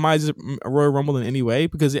it minimizes Royal Rumble in any way,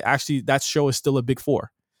 because it actually, that show is still a big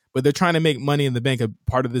four, but they're trying to make Money in the Bank a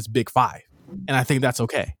part of this big five, and I think that's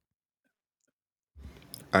okay.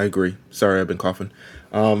 I agree. Sorry, I've been coughing.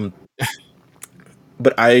 But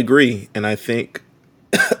I agree, and I think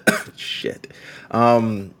shit.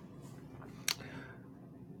 It'll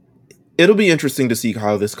be interesting to see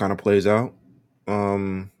how this kind of plays out.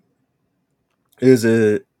 Is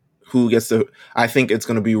it who gets to? I think it's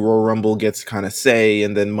going to be Royal Rumble gets kind of say,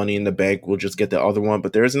 and then Money in the Bank will just get the other one.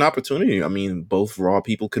 But there's an opportunity. I mean, both Raw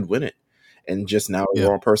people could win it, and just now a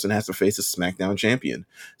Raw person has to face a SmackDown champion.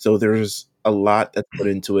 So there's a lot that's put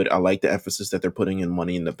into it. I like the emphasis that they're putting in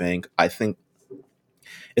Money in the Bank. I think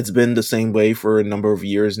it's been the same way for a number of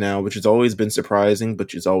years now, which has always been surprising,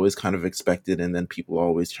 but it's always kind of expected. And then people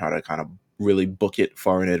always try to kind of really book it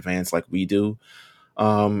far in advance like we do.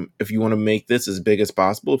 If you want to make this as big as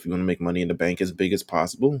possible, if you want to make Money in the Bank as big as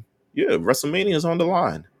possible, WrestleMania is on the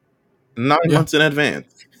line 9 months in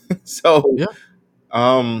advance. So,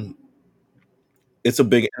 it's a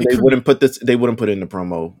big. They wouldn't put it in the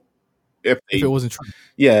promo if it wasn't true.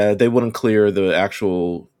 Yeah, they wouldn't clear the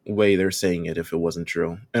actual way they're saying it if it wasn't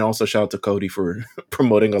true. And also shout out to Cody for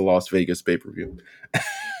promoting a Las Vegas pay-per-view.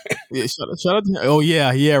 Yeah, shout out to him. Oh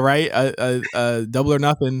yeah, right. Double or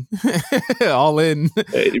nothing, all in.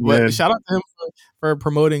 Hey, but shout out to him for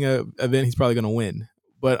promoting a event he's probably going to win.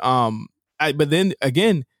 But but then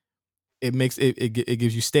again, it makes it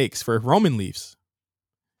gives you stakes for if Roman leaves.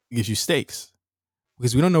 It gives you stakes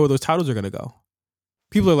because we don't know where those titles are going to go.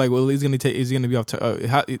 People are like, well, is he going to be off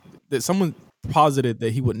to that someone posited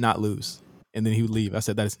that he would not lose and then he would leave. I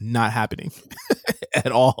said that is not happening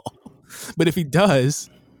at all. But if he does,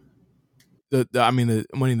 the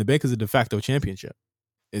Money in the Bank is a de facto championship.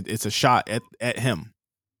 It's a shot at him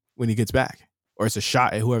when he gets back, or it's a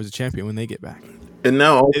shot at whoever's a champion when they get back. And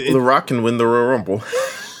now The Rock can win the Royal Rumble.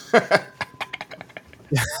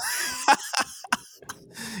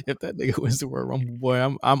 If that nigga wins the Royal Rumble, boy,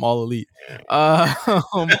 I'm all elite.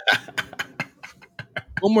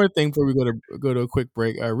 One more thing before we go to a quick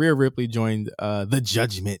break. Rhea Ripley joined the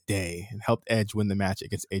Judgment Day and helped Edge win the match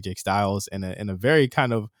against AJ Styles in a very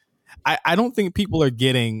kind of. I don't think people are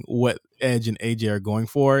getting what Edge and AJ are going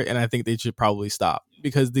for, and I think they should probably stop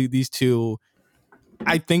because these two,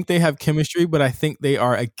 I think they have chemistry, but I think they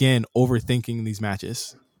are again overthinking these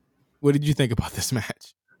matches. What did you think about this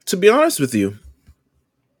match? To be honest with you,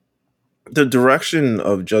 the direction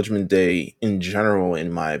of Judgment Day in general,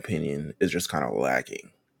 in my opinion, is just kind of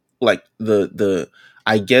lacking. Like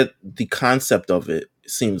I get the concept of it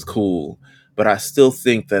seems cool, but I still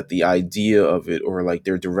think that the idea of it, or like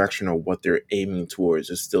their direction or what they're aiming towards,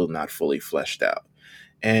 is still not fully fleshed out.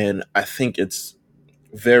 And I think it's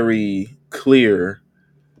very clear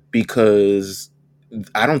because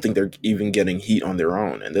I don't think they're even getting heat on their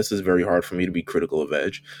own. And this is very hard for me to be critical of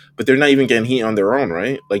Edge, but they're not even getting heat on their own,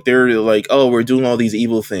 right? Like they're like, oh, we're doing all these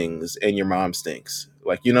evil things and your mom stinks.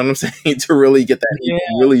 Like, you know what I'm saying? To really get that heat,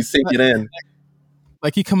 really sink it in.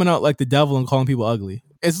 Like he coming out like the devil and calling people ugly.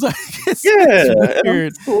 It's like, it's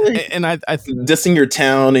weird. And I dissing your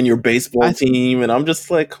town and your baseball team. And I'm just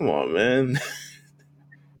like, come on, man.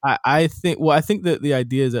 I think that the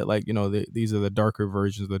idea is that, like, you know, these are the darker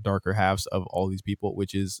versions, the darker halves of all these people,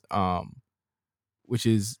 which is dope.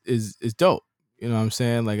 You know what I'm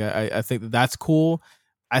saying? Like, I think that's cool.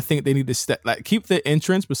 I think they need to keep the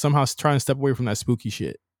entrance, but somehow try and step away from that spooky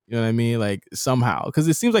shit. You know what I mean? Like somehow, because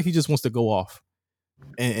it seems like he just wants to go off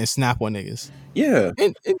and snap on niggas. Yeah,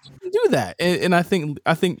 and do that. And I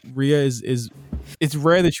think Rhea is it's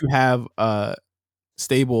rare that you have a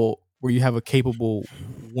stable where you have a capable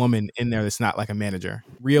woman in there that's not like a manager.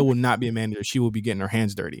 Rhea will not be a manager. She will be getting her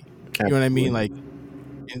hands dirty. You know what I mean? Like,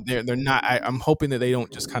 and they're not. I'm hoping that they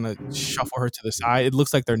don't just kind of shuffle her to the side. It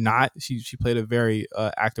looks like they're not. She played a very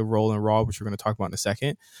active role in Raw, which we're going to talk about in a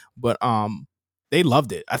second. But they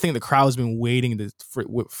loved it. I think the crowd's been waiting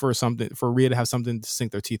for something, for Rhea to have something to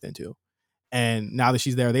sink their teeth into. And now that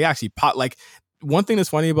she's there, they actually pot. Like, one thing that's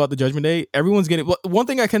funny about the Judgment Day, everyone's getting. One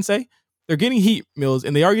thing I can say, they're getting heat, Meelz,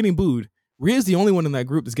 and they are getting booed. Rhea's the only one in that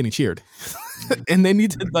group that's getting cheered, and they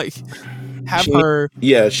need to like have her.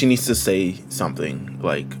 She needs to say something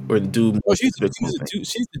like or do more despicable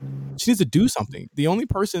things. She needs to do something. The only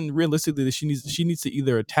person realistically that she needs to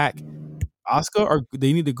either attack Asuka, or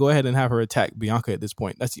they need to go ahead and have her attack Bianca at this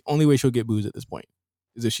point. That's the only way she'll get booed at this point,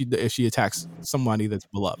 is if she attacks somebody that's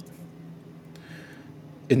beloved.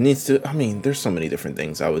 It needs to. I mean, there's so many different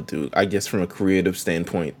things I would do. I guess from a creative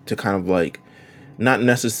standpoint, to kind of like not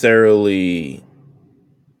necessarily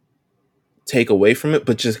take away from it,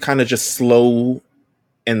 but just kind of just slow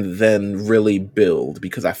and then really build,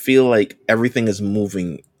 because I feel like everything is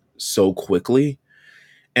moving so quickly,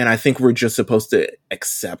 and I think we're just supposed to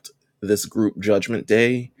accept this group Judgment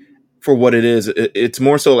Day for what it is. It's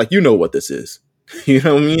more so like, you know what this is, you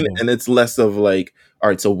know what I mean? Yeah. And it's less of like, all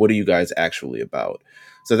right, so what are you guys actually about?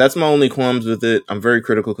 So that's my only qualms with it. I'm very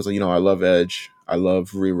critical because, you know, I love Edge, I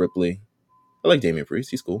love Rhea Ripley, I like Damian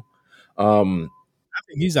Priest, he's cool. I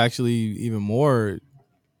think he's actually even more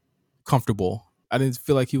comfortable. I didn't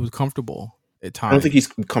feel like he was comfortable at times. I don't think he's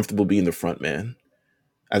comfortable being the front man.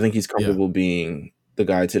 I think he's comfortable being the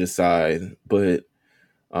guy to the side, but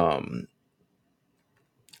I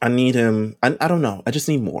need him. I don't know. I just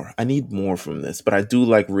need more. I need more from this, but I do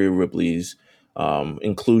like Rhea Ripley's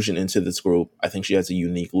inclusion into this group. I think she has a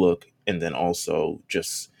unique look, and then also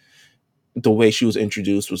just the way she was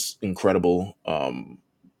introduced was incredible.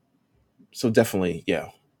 So definitely, yeah,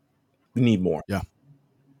 we need more. Yeah.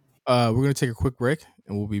 We're gonna take a quick break,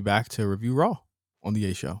 and we'll be back to review Raw on the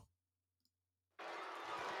A Show.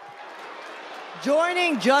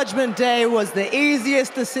 Joining Judgment Day was the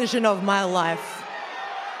easiest decision of my life.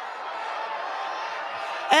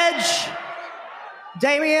 Edge,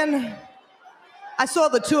 Damian, I saw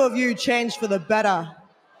the two of you change for the better,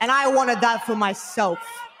 and I wanted that for myself.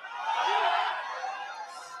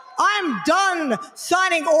 I'm done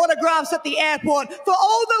signing autographs at the airport for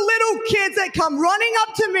all the little kids that come running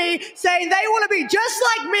up to me saying they want to be just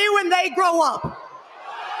like me when they grow up.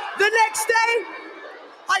 The next day,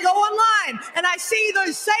 I go online and I see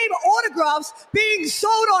those same autographs being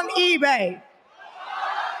sold on eBay.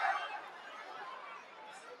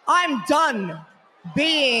 I'm done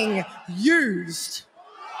being used.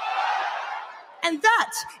 And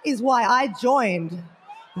that is why I joined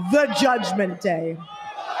the Judgment Day.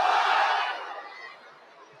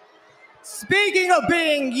 Speaking of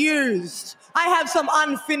being used, I have some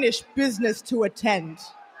unfinished business to attend.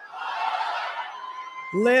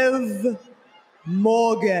 Liv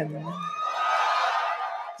Morgan.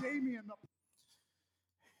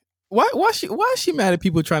 Why is she mad at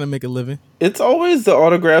people trying to make a living? It's always the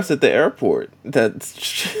autographs at the airport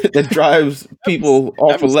that drives people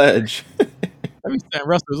off a ledge. Let me stand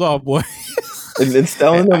wrestlers off, boy. and then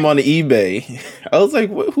selling them on eBay. I was like,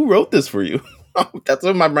 who wrote this for you? That's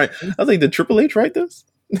what my brain. I was like, did Triple H write this?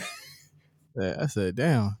 Yeah, I said,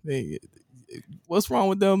 damn. What's wrong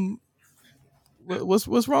with them?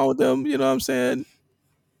 What's wrong with them? You know what I'm saying?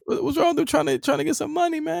 What's wrong with them trying to get some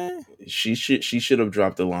money, man? She should have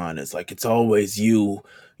dropped the line. It's like, it's always you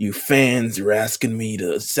fans are asking me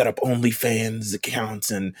to set up OnlyFans accounts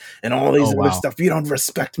and all these other stuff. You don't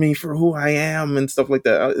respect me for who I am and stuff like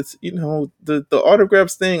that. It's, you know, the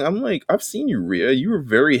autographs thing. I'm like, I've seen you, Rhea. You were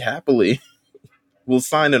very happily will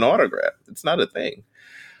sign an autograph. It's not a thing.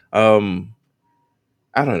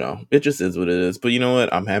 I don't know. It just is what it is. But you know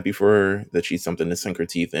what? I'm happy for her that she's something to sink her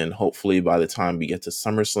teeth in. Hopefully by the time we get to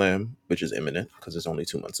SummerSlam, which is imminent because it's only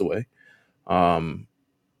 2 months away,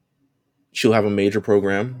 she'll have a major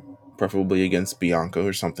program, preferably against Bianca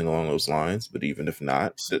or something along those lines. But even if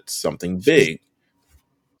not, it's something big.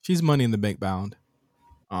 She's Money in the Bank bound,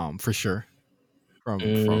 for sure. From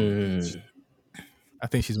I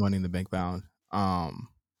think she's Money in the Bank bound.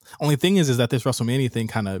 Only thing is that this WrestleMania thing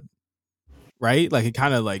kind of, right? Like, it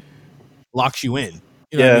kind of like locks you in.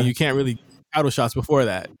 You know what I mean? You can't really title shots before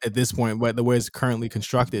that at this point, but the way it's currently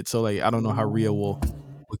constructed. So like, I don't know how Rhea will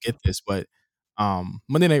get this, but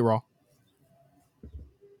Monday Night Raw.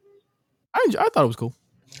 I thought it was cool.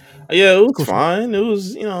 Yeah, it was cool. Fine. It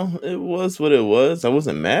was, you know, it was what it was. I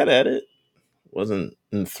wasn't mad at it. Wasn't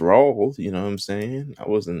enthralled, you know what I'm saying? I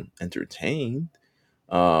wasn't entertained.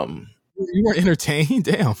 You weren't entertained?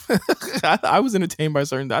 Damn. I was entertained by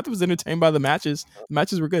certain. I was entertained by the matches. The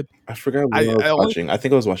matches were good. I forgot what I was watching. I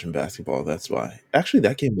think I was watching basketball. That's why. Actually,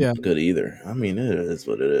 that game wasn't good either. I mean, it is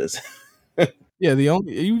what it is. Yeah,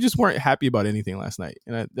 you just weren't happy about anything last night,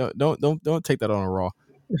 and don't take that on a Raw.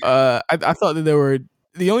 I thought that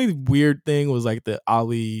the only weird thing was like the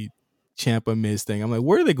Ali Ciampa Miz thing. I'm like,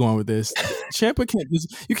 where are they going with this? Ciampa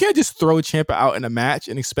you can't just throw Ciampa out in a match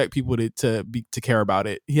and expect people to care about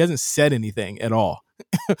it. He hasn't said anything at all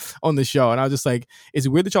on the show, and I was just like, it's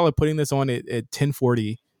weird that y'all are putting this on at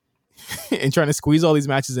 10:40 and trying to squeeze all these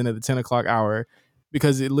matches in at the 10 o'clock hour,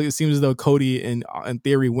 because it seems as though Cody in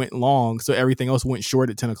theory went long, so everything else went short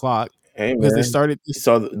at 10 o'clock. Hey, because man, they started.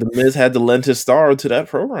 So the Miz had to lend his star to that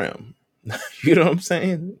program. You know what I'm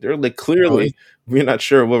saying? They're like, clearly, we're not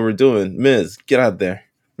sure what we're doing. Miz, get out there,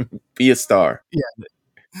 be a star. Yeah,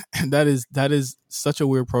 that is such a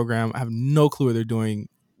weird program. I have no clue what they're doing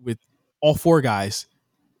with all four guys.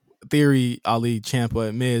 Theory, Ali, Ciampa,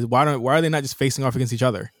 and Miz. Why are they not just facing off against each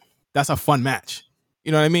other? That's a fun match.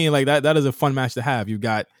 You know what I mean? Like that is a fun match to have. You've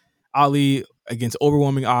got Ali against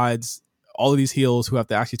overwhelming odds, all of these heels who have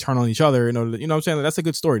to actually turn on each other in order to, you know what I'm saying? Like, that's a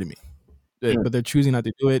good story to me. But they're choosing not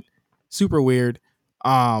to do it. Super weird.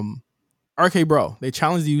 RK Bro, they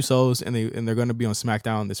challenged the Usos and they're going to be on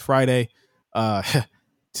SmackDown this Friday. To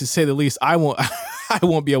say the least, I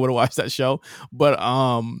won't be able to watch that show. But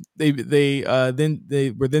they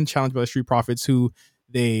were then challenged by the Street Profits, who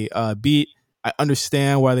they beat. I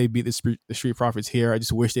understand why they beat the Street Profits here. I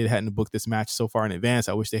just wish they hadn't booked this match so far in advance.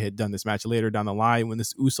 I wish they had done this match later down the line when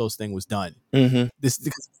this Usos thing was done. Mm-hmm.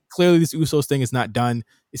 Clearly this Usos thing is not done.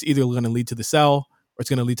 It's either going to lead to the sell or it's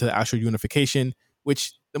going to lead to the actual unification,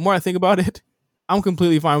 which the more I think about it, I'm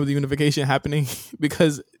completely fine with the unification happening,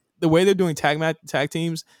 because the way they're doing tag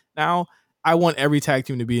teams now, I want every tag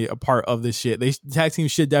team to be a part of this shit. Tag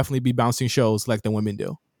teams should definitely be bouncing shows like the women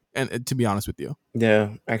do. And to be honest with you. Yeah,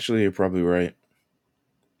 actually, you're probably right.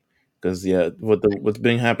 Because what's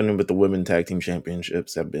been happening with the women tag team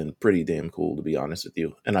championships have been pretty damn cool, to be honest with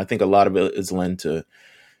you. And I think a lot of it is lent to,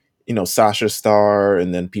 Sasha Star,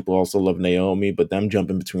 and then people also love Naomi, but them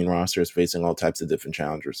jumping between rosters, facing all types of different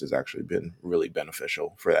challengers, has actually been really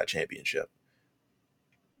beneficial for that championship.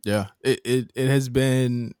 Yeah, it has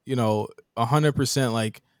been 100%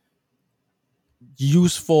 like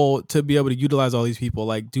useful to be able to utilize all these people.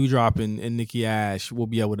 Like Doudrop and Nikki Ash will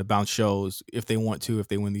be able to bounce shows if they want to, if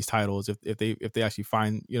they win these titles, if they actually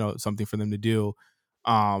find something for them to do.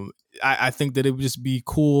 I think that it would just be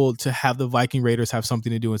cool to have the Viking Raiders have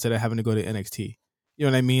something to do instead of having to go to NXT. You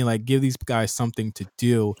know what I mean? Like, give these guys something to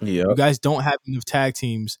do. Yep. You guys don't have enough tag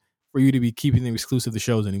teams for you to be keeping them exclusive to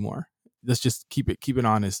shows anymore. Let's just keep it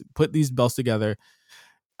honest. Put these belts together.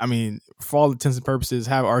 I mean, for all intents and purposes,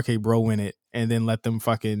 have RK Bro win it and then let them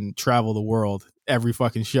fucking travel the world every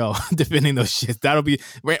fucking show defending those shit. That'll be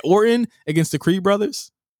Orton against the Creed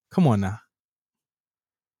brothers. Come on now.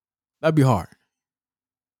 That'd be hard.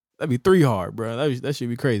 That'd be 3 hard, bro. That should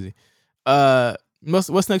be crazy.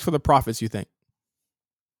 What's next for the Profits, you think?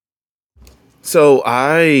 So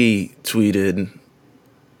I tweeted,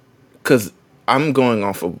 because I'm going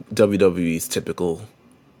off of WWE's typical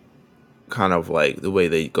kind of like the way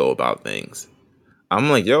they go about things.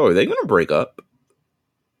 I'm like, yo, are they going to break up?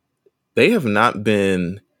 They have not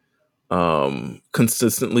been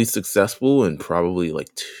consistently successful in probably like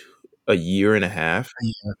a year and a half.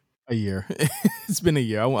 A year. It's been a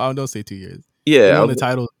year. I don't say 2 years. Yeah, they won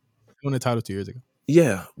the title 2 years ago.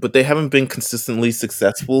 Yeah, but they haven't been consistently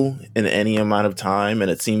successful in any amount of time, and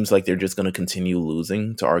it seems like they're just going to continue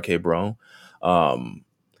losing to RK Bro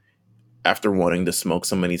after wanting to smoke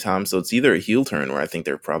so many times. So it's either a heel turn, or I think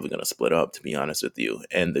they're probably going to split up, to be honest with you.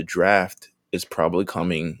 And the draft is probably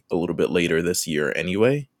coming a little bit later this year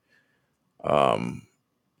anyway.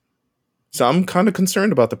 So I'm kind of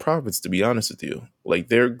concerned about the Profits, to be honest with you. Like,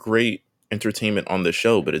 they're great entertainment on the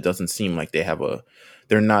show, but it doesn't seem like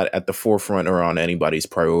they're not at the forefront or on anybody's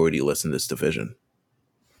priority list in this division.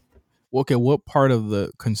 Okay, what part of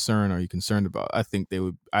the concern are you concerned about? I'm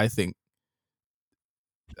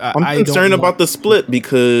concerned about the split,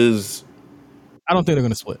 because I don't think they're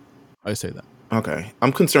going to split. I say that. Okay.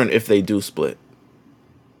 I'm concerned if they do split,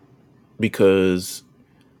 because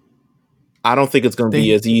I don't think it's going to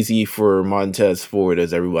be as easy for Montez Ford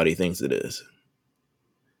as everybody thinks it is.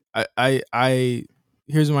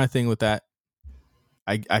 Here's my thing with that.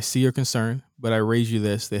 I see your concern, but I raise you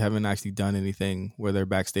this: they haven't actually done anything where they're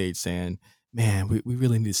backstage saying, "Man, we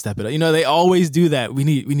really need to step it up." They always do that.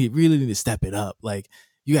 We really need to step it up. Like,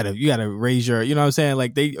 you gotta raise your, you know what I'm saying?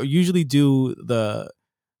 Like, they usually do the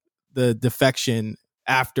defection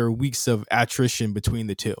after weeks of attrition between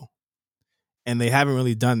the two, and they haven't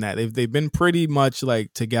really done that. They've been pretty much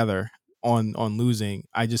like together on losing.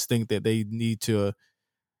 I just think that they need to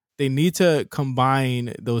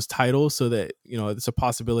combine those titles so that it's a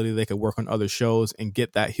possibility they could work on other shows and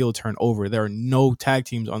get that heel turn over. There are no tag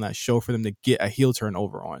teams on that show for them to get a heel turn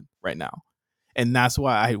over on right now, and that's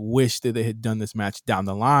why I wish that they had done this match down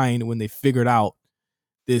the line when they figured out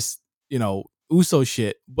this Uso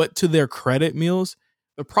shit. But to their credit, Meelz,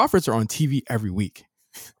 the Prophets are on TV every week,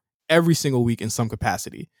 every single week in some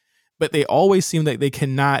capacity. But they always seem like they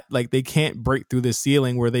can't break through this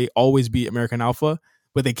ceiling where they always beat American Alpha,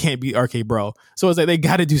 but they can't beat RK Bro. So it's like they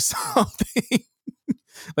got to do something.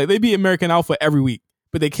 Like they beat American Alpha every week,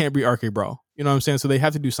 but they can't beat RK Bro. You know what I'm saying? So they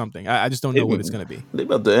have to do something. I just don't know what it's going to be. They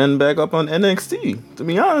about to end back up on NXT. To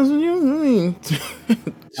be honest with you, I mean,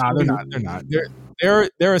 nah, they're not.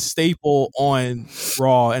 They're a staple on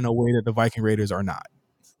Raw in a way that the Viking Raiders are not.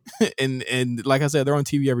 and like I said, they're on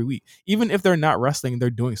TV every week. Even if they're not wrestling, they're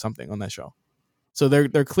doing something on that show. So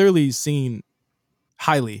they're clearly seen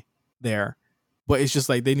highly there, but it's just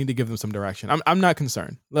like they need to give them some direction. I'm not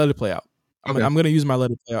concerned. Let it play out. I'm going to use my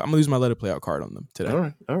let it play out. I'm going to use my let it play out card on them today.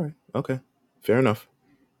 All right. Okay. Fair enough.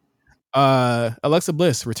 Alexa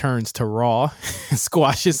Bliss returns to Raw and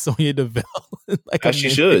squashes Sonya Deville. As she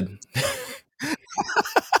should.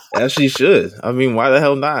 As she should. I mean, why the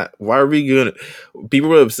hell not? Why are we gonna? People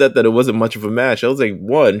were upset that it wasn't much of a match. I was like,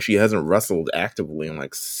 one, she hasn't wrestled actively in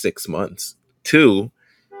like 6 months. Two,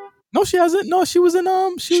 no, she hasn't. No, she was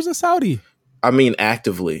in Saudi. I mean,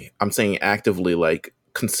 actively. I'm saying actively, like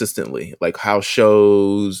consistently, like house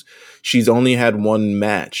shows. She's only had one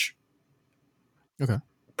match. Okay.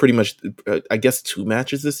 Pretty much, I guess 2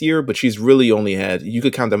 matches this year, but she's really only had. You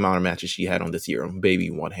could count the amount of matches she had on this year on maybe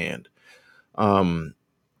one hand. One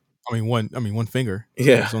finger.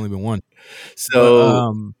 Yeah, it's only been one.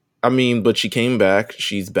 So, but she came back.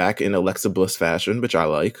 She's back in Alexa Bliss fashion, which I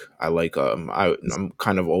like. I'm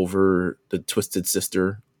kind of over the Twisted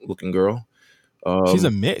Sister looking girl. She's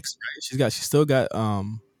a mix, right? She's still got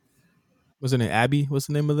what's her name? Abby? What's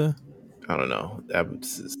the name of the? I don't know.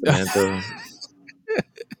 Samantha.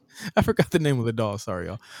 I forgot the name of the doll. Sorry,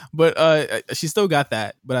 y'all. But she still got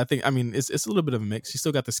that. But I think, it's a little bit of a mix. She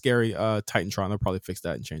still got the scary Titantron. They'll probably fix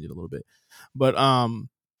that and change it a little bit. But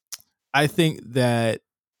I think that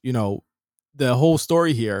the whole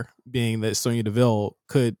story here being that Sonya Deville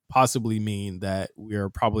could possibly mean that we're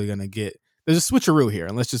probably going to get. There's a switcheroo here,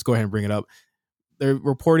 and let's just go ahead and bring it up. They're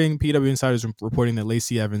reporting, PW Insiders reporting that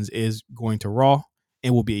Lacey Evans is going to Raw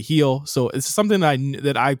and will be a heel. So it's something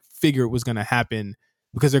that I figured was going to happen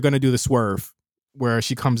because they're going to do the swerve where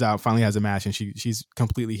she comes out, finally has a match, and she's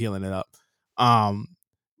completely healing it up.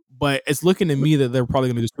 But it's looking to me that they're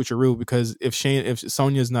probably going to do switcheroo because if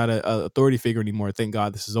Sonya's not a authority figure anymore, thank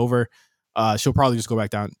God this is over. She'll probably just go back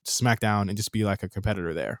down to SmackDown and just be like a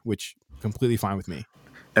competitor there, which completely fine with me.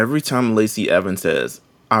 Every time Lacey Evans says,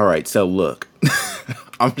 "All right, so look,"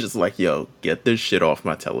 I'm just like, yo, get this shit off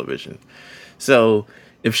my television. So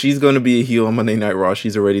if she's going to be a heel on Monday Night Raw,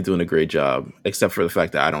 she's already doing a great job, except for the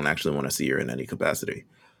fact that I don't actually want to see her in any capacity.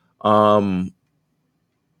 And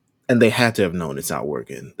they had to have known it's not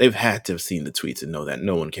working. They've had to have seen the tweets and know that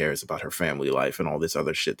no one cares about her family life and all this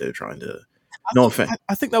other shit they're trying to.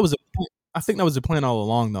 I think that was a plan all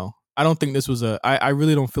along, though. I don't think this was I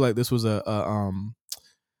really don't feel like this was a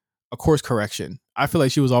course correction. I feel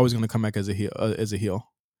like she was always going to come back as a heel.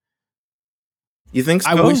 You think so?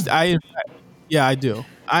 I do.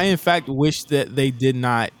 I in fact wish that they did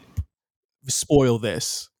not spoil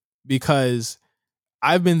this because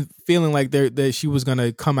I've been feeling like that she was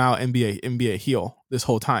gonna come out and be a heel this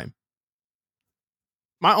whole time.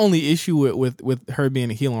 My only issue with her being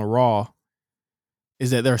a heel on Raw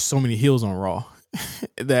is that there are so many heels on Raw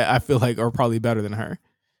that I feel like are probably better than her.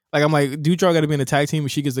 Like I'm like, Doudrop got to be in a tag team,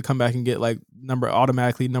 and she gets to come back and get like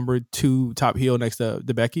automatically number 2 top heel next to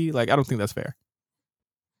Becky. Like I don't think that's fair.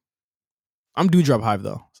 I'm Doudrop Hive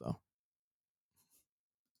though, so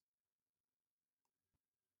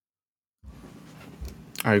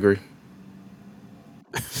I agree.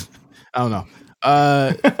 I don't know.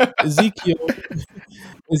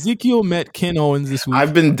 Ezekiel met Ken Owens this week.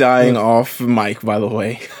 I've been dying off mic, by the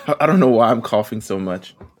way. I don't know why I'm coughing so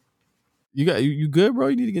much. You good, bro?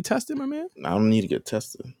 You need to get tested, my man. I don't need to get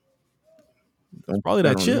tested. Probably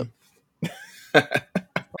that chip.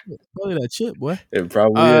 Probably that chip, boy. It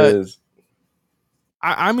probably is.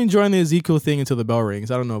 I'm enjoying the Ezekiel thing until the bell rings.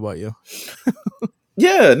 I don't know about you.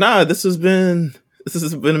 Yeah, this has been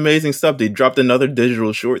amazing stuff. They dropped another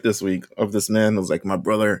digital short this week of this man. It was like, my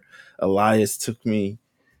brother Elias took me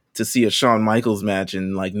to see a Shawn Michaels match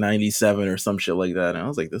in like 97 or some shit like that. And I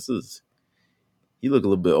was like, you look a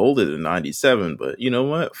little bit older than 97, but you know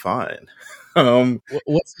what? Fine.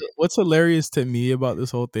 What's hilarious to me about this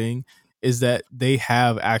whole thing is that they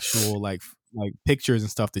have actual like pictures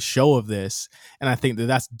and stuff to show of this, and I think that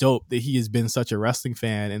that's dope that he has been such a wrestling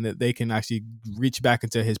fan and that they can actually reach back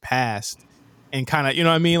into his past and kind of, you know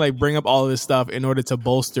what I mean, like bring up all of this stuff in order to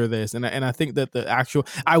bolster this. And I think that I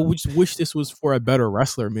just wish this was for a better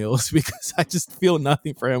wrestler, Meelz, because I just feel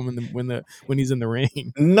nothing for him when he's in the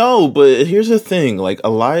ring. No, but here's the thing: like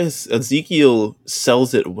Ezekiel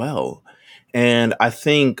sells it well, and I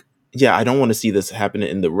think, yeah, I don't want to see this happen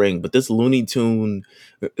in the ring, but this Looney Tune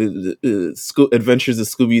Adventures of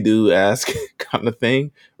Scooby Doo esque kind of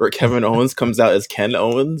thing, where Kevin Owens comes out as Ken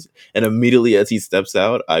Owens, and immediately as he steps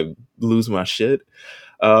out, I lose my shit,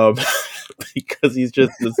 um, because he's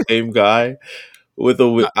just the same guy with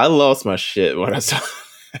a. I lost my shit when I saw.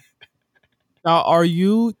 Now,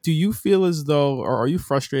 do you feel as though, or are you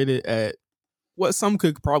frustrated at what some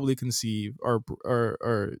could probably conceive or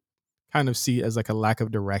kind of see as like a lack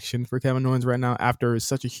of direction for Kevin Owens right now after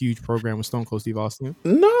such a huge program with Stone Cold Steve Austin?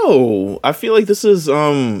 No, I feel like this is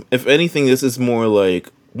if anything, this is more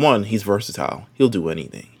like, one, he's versatile. He'll do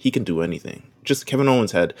anything. He can do anything. Just Kevin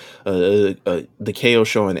Owens had the KO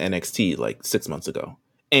show in NXT like 6 months ago,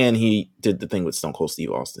 and he did the thing with Stone Cold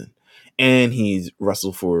Steve Austin, and he's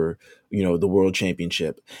wrestled for the world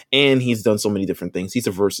championship, and he's done so many different things. He's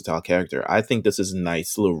a versatile character. I think this is a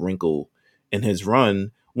nice little wrinkle in his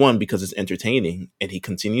run. One, because it's entertaining, and he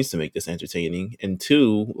continues to make this entertaining, and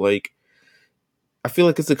two, like, I feel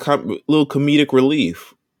like it's a little comedic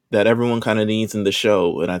relief that everyone kind of needs in the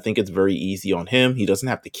show. And I think it's very easy on him. He doesn't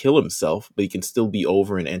have to kill himself, but he can still be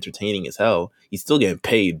over and entertaining as hell. He's still getting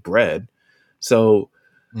paid bread. So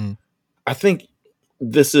I think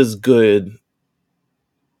this is good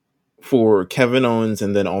for Kevin Owens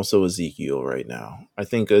and then also Ezekiel right now. I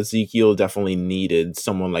think Ezekiel definitely needed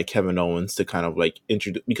someone like Kevin Owens to kind of like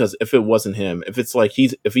introduce, because if it wasn't him, if it's like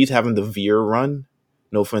if he's having the Veer run,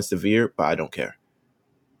 no offense to Veer, but I don't care.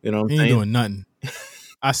 You know what I'm He saying? ain't doing nothing.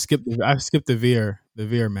 I skipped the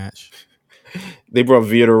Veer match. They brought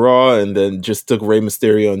Veer to Raw and then just took Rey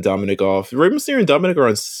Mysterio and Dominic off. Rey Mysterio and Dominic are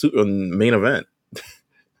on main event.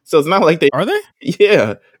 So it's not like they... Are they?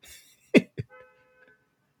 Yeah.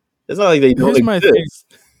 It's not like they don't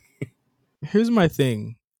exist. Here's my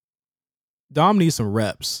thing. Dom needs some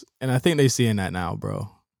reps, and I think they're seeing that now, bro.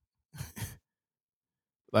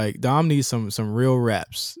 Like, Dom needs some real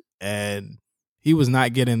reps, and he was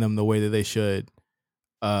not getting them the way that they should.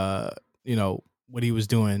 What he was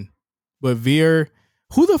doing. But Veer,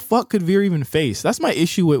 who the fuck could Veer even face? That's my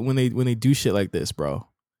issue with when they do shit like this, bro.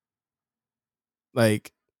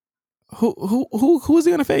 Like, who is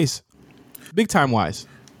he gonna face? Big time wise.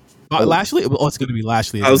 Lashley? Oh, it's gonna be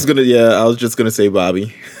Lashley. I was just gonna say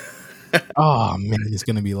Bobby. Oh man, it's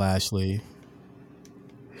gonna be Lashley.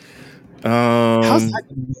 How's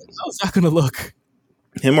that gonna look?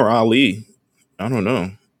 Him or Ali? I don't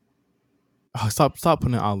know. Oh, stop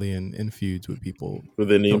putting Ali in feuds with people.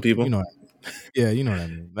 With Indian people? You know, yeah, you know what I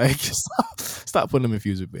mean. Like, stop putting them in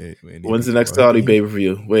feuds with Indian When's the people, next Saudi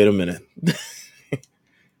pay-per-view? Wait a minute.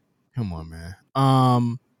 Come on,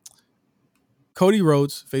 man. Cody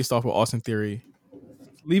Rhodes faced off with Austin Theory.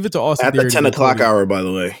 Leave it to Austin at Theory the 10 o'clock hour, by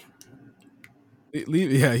the way. They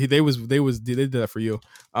did that for you.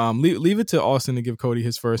 Leave it to Austin to give Cody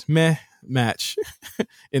his first match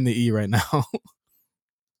in the E right now.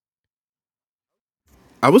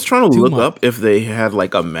 I was trying to look up if they had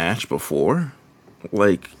like a match before,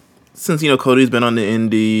 like, since Cody's been on the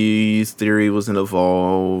Indies, Theory was in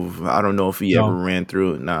Evolve. I don't know if he ever ran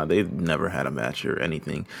through it. Nah, they've never had a match or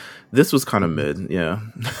anything. This was kind of mid, yeah.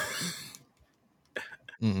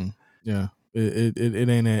 Yeah, it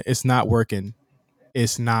ain't. It's not working.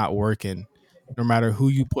 It's not working. No matter who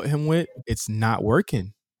you put him with, it's not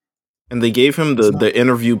working. And they gave him the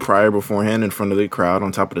interview beforehand in front of the crowd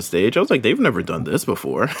on top of the stage. I was like, they've never done this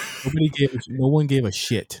before. No one gave a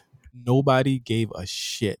shit. Nobody gave a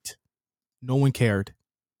shit. No one cared.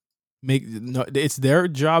 It's their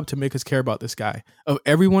job to make us care about this guy. Of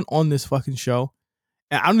everyone on this fucking show,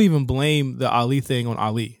 and I don't even blame the Ali thing on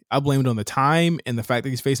Ali. I blame it on the time and the fact that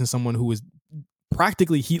he's facing someone who is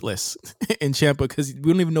practically heatless in Ciampa, because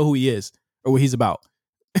we don't even know who he is or what he's about.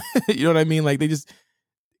 You know what I mean? Like, they just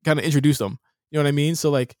kind of introduced him. You know what I mean? So,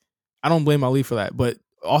 like, I don't blame Ali for that. But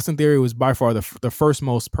Austin Theory was by far the first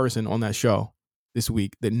most person on that show this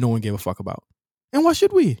week that no one gave a fuck about. And why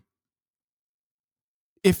should we?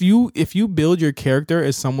 If you build your character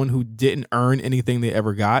as someone who didn't earn anything they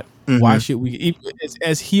ever got, why should we,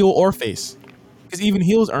 as heel or face? Because even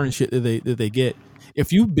heels earn shit that they get.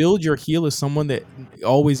 If you build your heel as someone that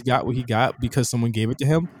always got what he got because someone gave it to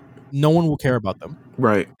him, no one will care about them.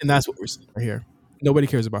 Right. And that's what we're seeing right here. Nobody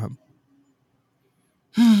cares about him.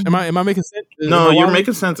 Am I making sense? No, you're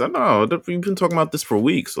making sense. I know. We've been talking about this for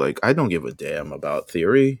weeks. Like, I don't give a damn about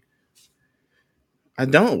Theory. I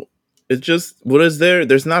don't. It's just what is there?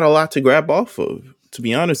 There's not a lot to grab off of, to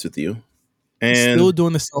be honest with you. And still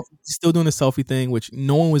doing the selfie thing, which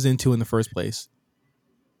no one was into in the first place.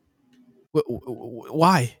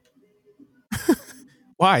 Why?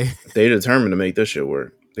 Why? They're determined to make this shit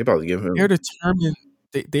work. They probably give him. They're determined.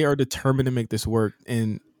 They are determined to make this work.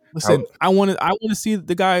 And listen, I want to see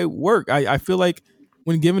the guy work. I feel like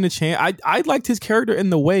when given a chance, I liked his character in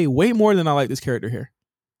the way more than I like this character here.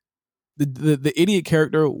 The idiot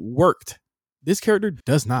character worked. This character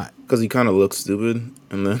does not, because he kind of looks stupid,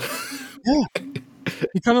 and then yeah,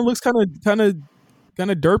 he kind of looks kind of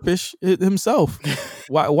derpish himself.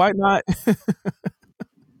 Why not?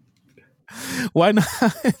 Why not?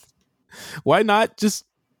 Why not just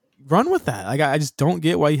run with that? Like I just don't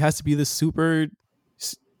get why he has to be this super.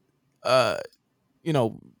 I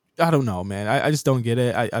don't know, man. I just don't get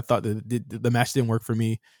it. I thought the match didn't work for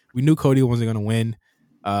me. We knew Cody wasn't going to win.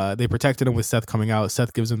 They protected him with Seth coming out.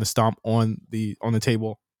 Seth gives him the stomp on the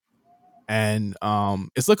table, and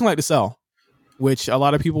it's looking like the sell. Which a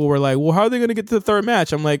lot of people were like, "Well, how are they going to get to the third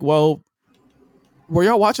match?" I'm like, "Well, were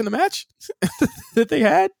y'all watching the match that they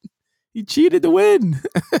had? He cheated to win.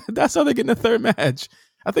 That's how they're getting the third match.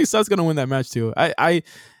 I think Seth's going to win that match too.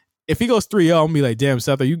 If he goes 3-0, I'm gonna be like, damn,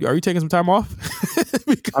 Seth, are you taking some time off?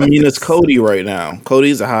 I mean, it's Cody right now.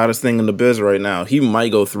 Cody's the hottest thing in the biz right now. He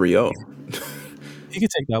might go 3-0. He can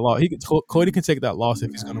take that loss. Cody can take that loss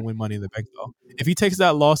if he's gonna win Money in the Bank, though. If he takes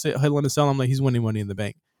that loss at Hell in a Cell, I'm like, he's winning Money in the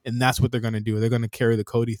Bank, and that's what they're gonna do. They're gonna carry the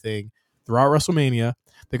Cody thing throughout WrestleMania.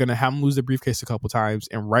 They're gonna have him lose the briefcase a couple times,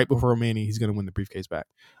 and right before WrestleMania, he's gonna win the briefcase back.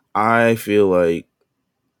 I feel like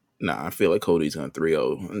Cody's going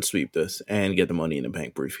 3-0 and sweep this and get the Money in the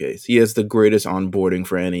Bank briefcase. He has the greatest onboarding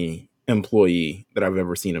for any employee that I've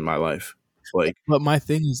ever seen in my life. Like, but my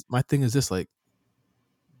thing is this: like,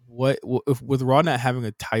 what if with Raw not having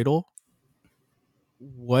a title?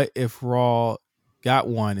 What if Raw got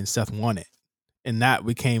one and Seth won it, and that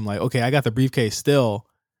became like, okay, I got the briefcase still.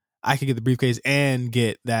 I could get the briefcase and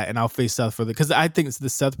get that, and I'll face Seth because I think the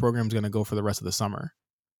Seth program is going to go for the rest of the summer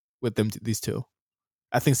with these two.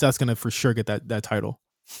 I think Seth's going to for sure get that title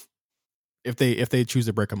if they choose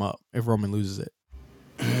to break him up. If Roman loses it,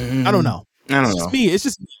 I don't know. It's just me.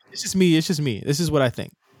 It's just me. This is what I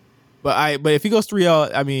think. But if he goes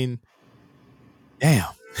 3-0, I mean, damn.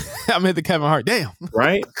 I'm at the Kevin Hart. Damn.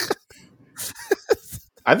 Right.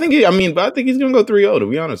 I think he's going to go 3-0. To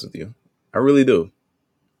be honest with you, I really do.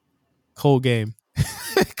 Cold game.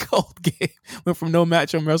 Cold game. Went from no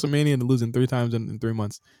match on WrestleMania to losing 3 times in 3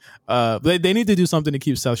 months. But they need to do something to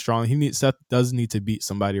keep Seth strong. Seth does need to beat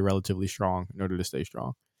somebody relatively strong in order to stay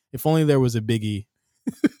strong. If only there was a Big E.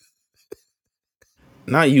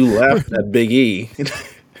 Not you laughed at Big E.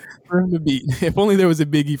 For him to beat. If only there was a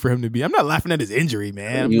Big E for him to beat. I'm not laughing at his injury,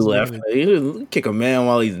 man. You laughed. You kick a man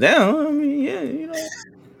while he's down. I mean, yeah,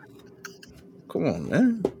 Come on,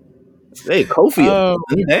 man. Hey, Kofi.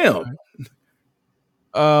 Damn.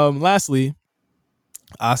 Lastly,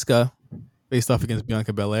 Asuka faced off against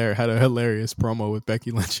Bianca Belair, had a hilarious promo with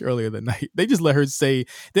Becky Lynch earlier that night. They just let her say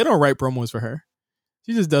they don't write promos for her.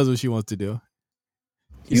 She just does what she wants to do.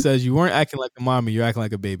 She says, "You weren't acting like a mommy, you're acting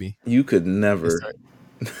like a baby." You could never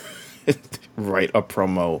write a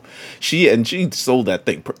promo. She sold that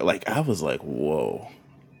thing. Like, I was like, whoa,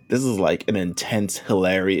 this is like an intense,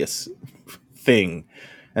 hilarious thing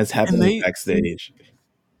that's happening backstage.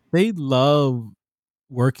 They love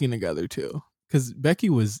working together too, because Becky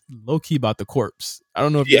was low key about the corpse. I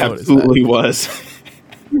don't know if you noticed. Absolutely was.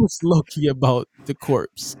 He was low key about the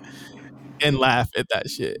corpse and laugh at that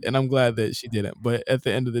shit. And I'm glad that she didn't. But at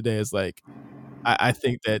the end of the day, it's like I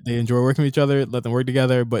think that they enjoy working with each other. Let them work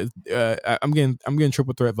together. But I'm getting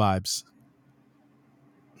triple threat vibes.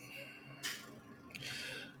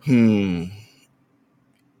 And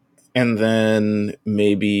then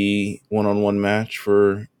maybe one-on-one match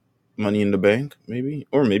for Money in the Bank, maybe,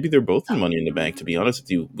 or maybe they're both in Money in the Bank. To be honest with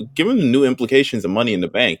you, given the new implications of Money in the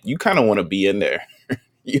Bank, you kind of want to be in there.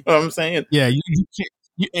 You know what I'm saying? Yeah, you can't.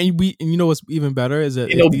 And you know what's even better is that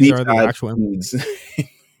if these are the actual foods.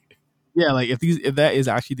 Yeah, like if that is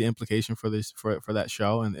actually the implication for this for that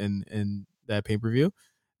show and that pay-per-view,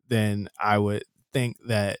 then I would think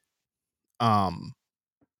that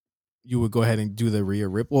you would go ahead and do the Rhea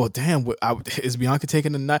Rip. Well, damn, is Bianca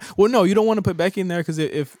taking the night? Well, no, you don't want to put Becky in there because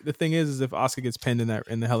if the thing is if Asuka gets pinned in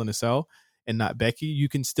the Hell in a Cell and not Becky, you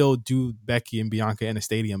can still do Becky and Bianca in a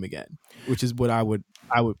stadium again, which is what I would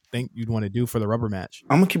think you'd want to do for the rubber match.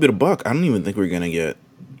 I'm gonna keep it a buck. I don't even think we're gonna get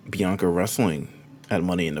Bianca wrestling at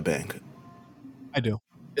Money in the Bank. I do.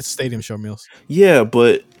 It's a stadium show, Meelz. Yeah,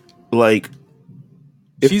 but like,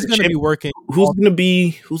 she's gonna be working. Who's gonna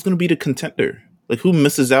be the contender? Like, who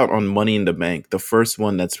misses out on Money in the Bank, the first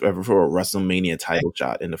one that's ever for a WrestleMania title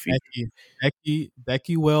shot in the future?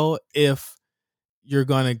 Becky will, if you're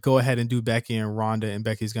gonna go ahead and do Becky and Ronda, and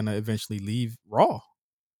Becky's gonna eventually leave Raw.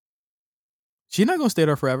 She's not gonna stay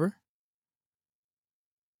there forever.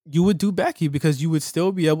 You would do Becky because you would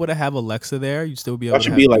still be able to have Alexa there. You'd still be able That to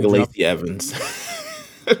should have be like Doudrop. Lacey Evans.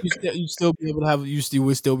 You still be able to have. You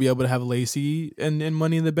would still be able to have Lacey and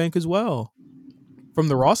Money in the Bank as well. From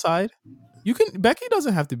the Raw side, you can. Becky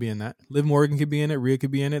doesn't have to be in that. Liv Morgan could be in it. Rhea could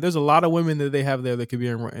be in it. There's a lot of women that they have there that could be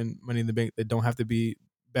in Money in the Bank that don't have to be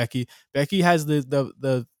Becky. Becky has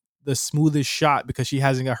the smoothest shot because she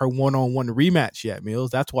hasn't got her one-on-one rematch yet,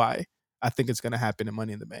 Meelz. That's why I think it's gonna happen in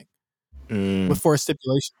Money in the Bank. But for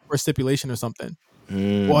a stipulation or something.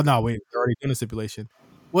 Well, no, wait, they're already doing a stipulation.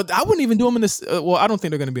 Well, I wouldn't even do them in this. Well, I don't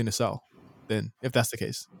think they're going to be in the cell. Then, if that's the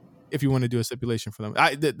case, if you want to do a stipulation for them,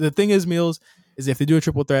 the thing is, Meelz, is if they do a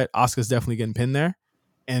triple threat, Asuka's definitely getting pinned there,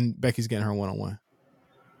 and Becky's getting her one-on-one.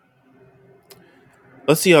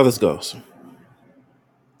 Let's see how this goes.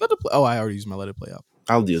 Let it play. Oh, I already used my let it play out.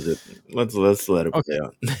 I'll use it. Let's let it play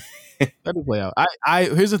out. Let it play out. I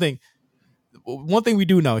here's the thing. One thing we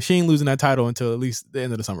do know, she ain't losing that title until at least the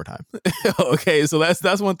end of the summertime. Okay, so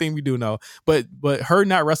that's one thing we do know. But her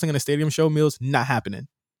not wrestling in a stadium show, Meelz, not happening.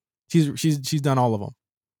 She's done all of them.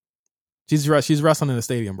 She's wrestling in a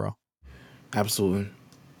stadium, bro. Absolutely.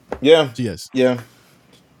 Yeah. She is. Yeah.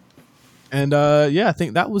 And I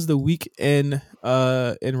think that was the week in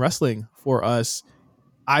wrestling for us.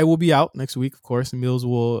 I will be out next week, of course. Meelz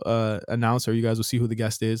will announce, or you guys will see who the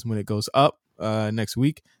guest is when it goes up next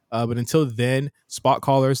week. But until then, Spot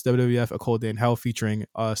Callers, WWF, A Cold Day in Hell, featuring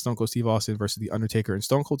Stone Cold Steve Austin versus The Undertaker, and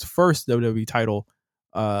Stone Cold's first WWE title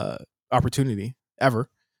opportunity ever,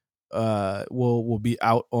 will be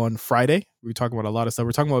out on Friday. We're talking about a lot of stuff.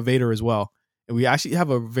 We're talking about Vader as well. And we actually have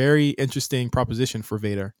a very interesting proposition for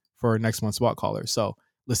Vader for next month's Spot Callers. So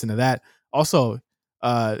listen to that. Also,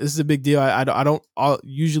 this is a big deal. I don't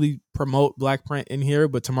usually promote Black Print in here,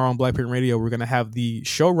 but tomorrow on Black Print Radio, we're going to have the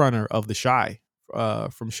showrunner of The Shy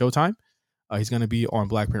from Showtime. He's going to be on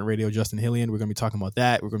Black Print Radio, Justin Hillian. We're going to be talking about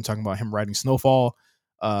that. We're going to be talking about him riding Snowfall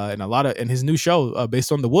and his new show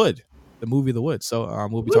based on The Wood, the movie The Wood. So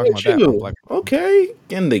we'll be talking about that on Black Print. Okay,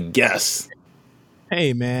 getting the guess.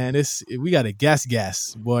 Hey man, we got a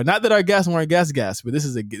guess. Boy, not that our guests weren't guess, but this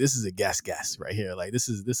is a guess right here. Like this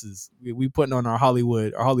is we putting on our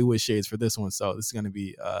Hollywood shades for this one. So this is gonna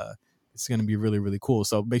be really, really cool.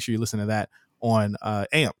 So make sure you listen to that on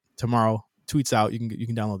AMP tomorrow. Tweets out. You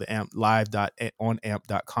can download the AMP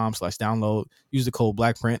live.onamp.com/download. Use the code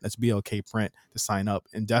BLACKPRINT. That's BLK print to sign up,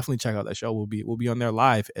 and definitely check out that show. We'll be on there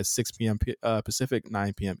live at 6 p.m. Pacific,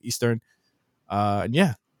 9 p.m. Eastern. And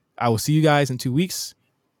yeah. I will see you guys in 2 weeks.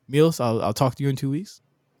 Meelz, I'll talk to you in 2 weeks.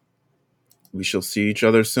 We shall see each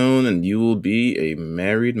other soon, and you will be a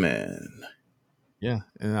married man. Yeah,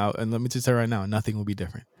 and let me just say right now, nothing will be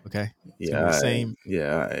different. Okay. It's Yeah. the same.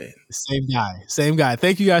 Yeah. Same guy.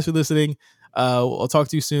 Thank you guys for listening. I'll talk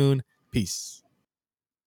to you soon. Peace.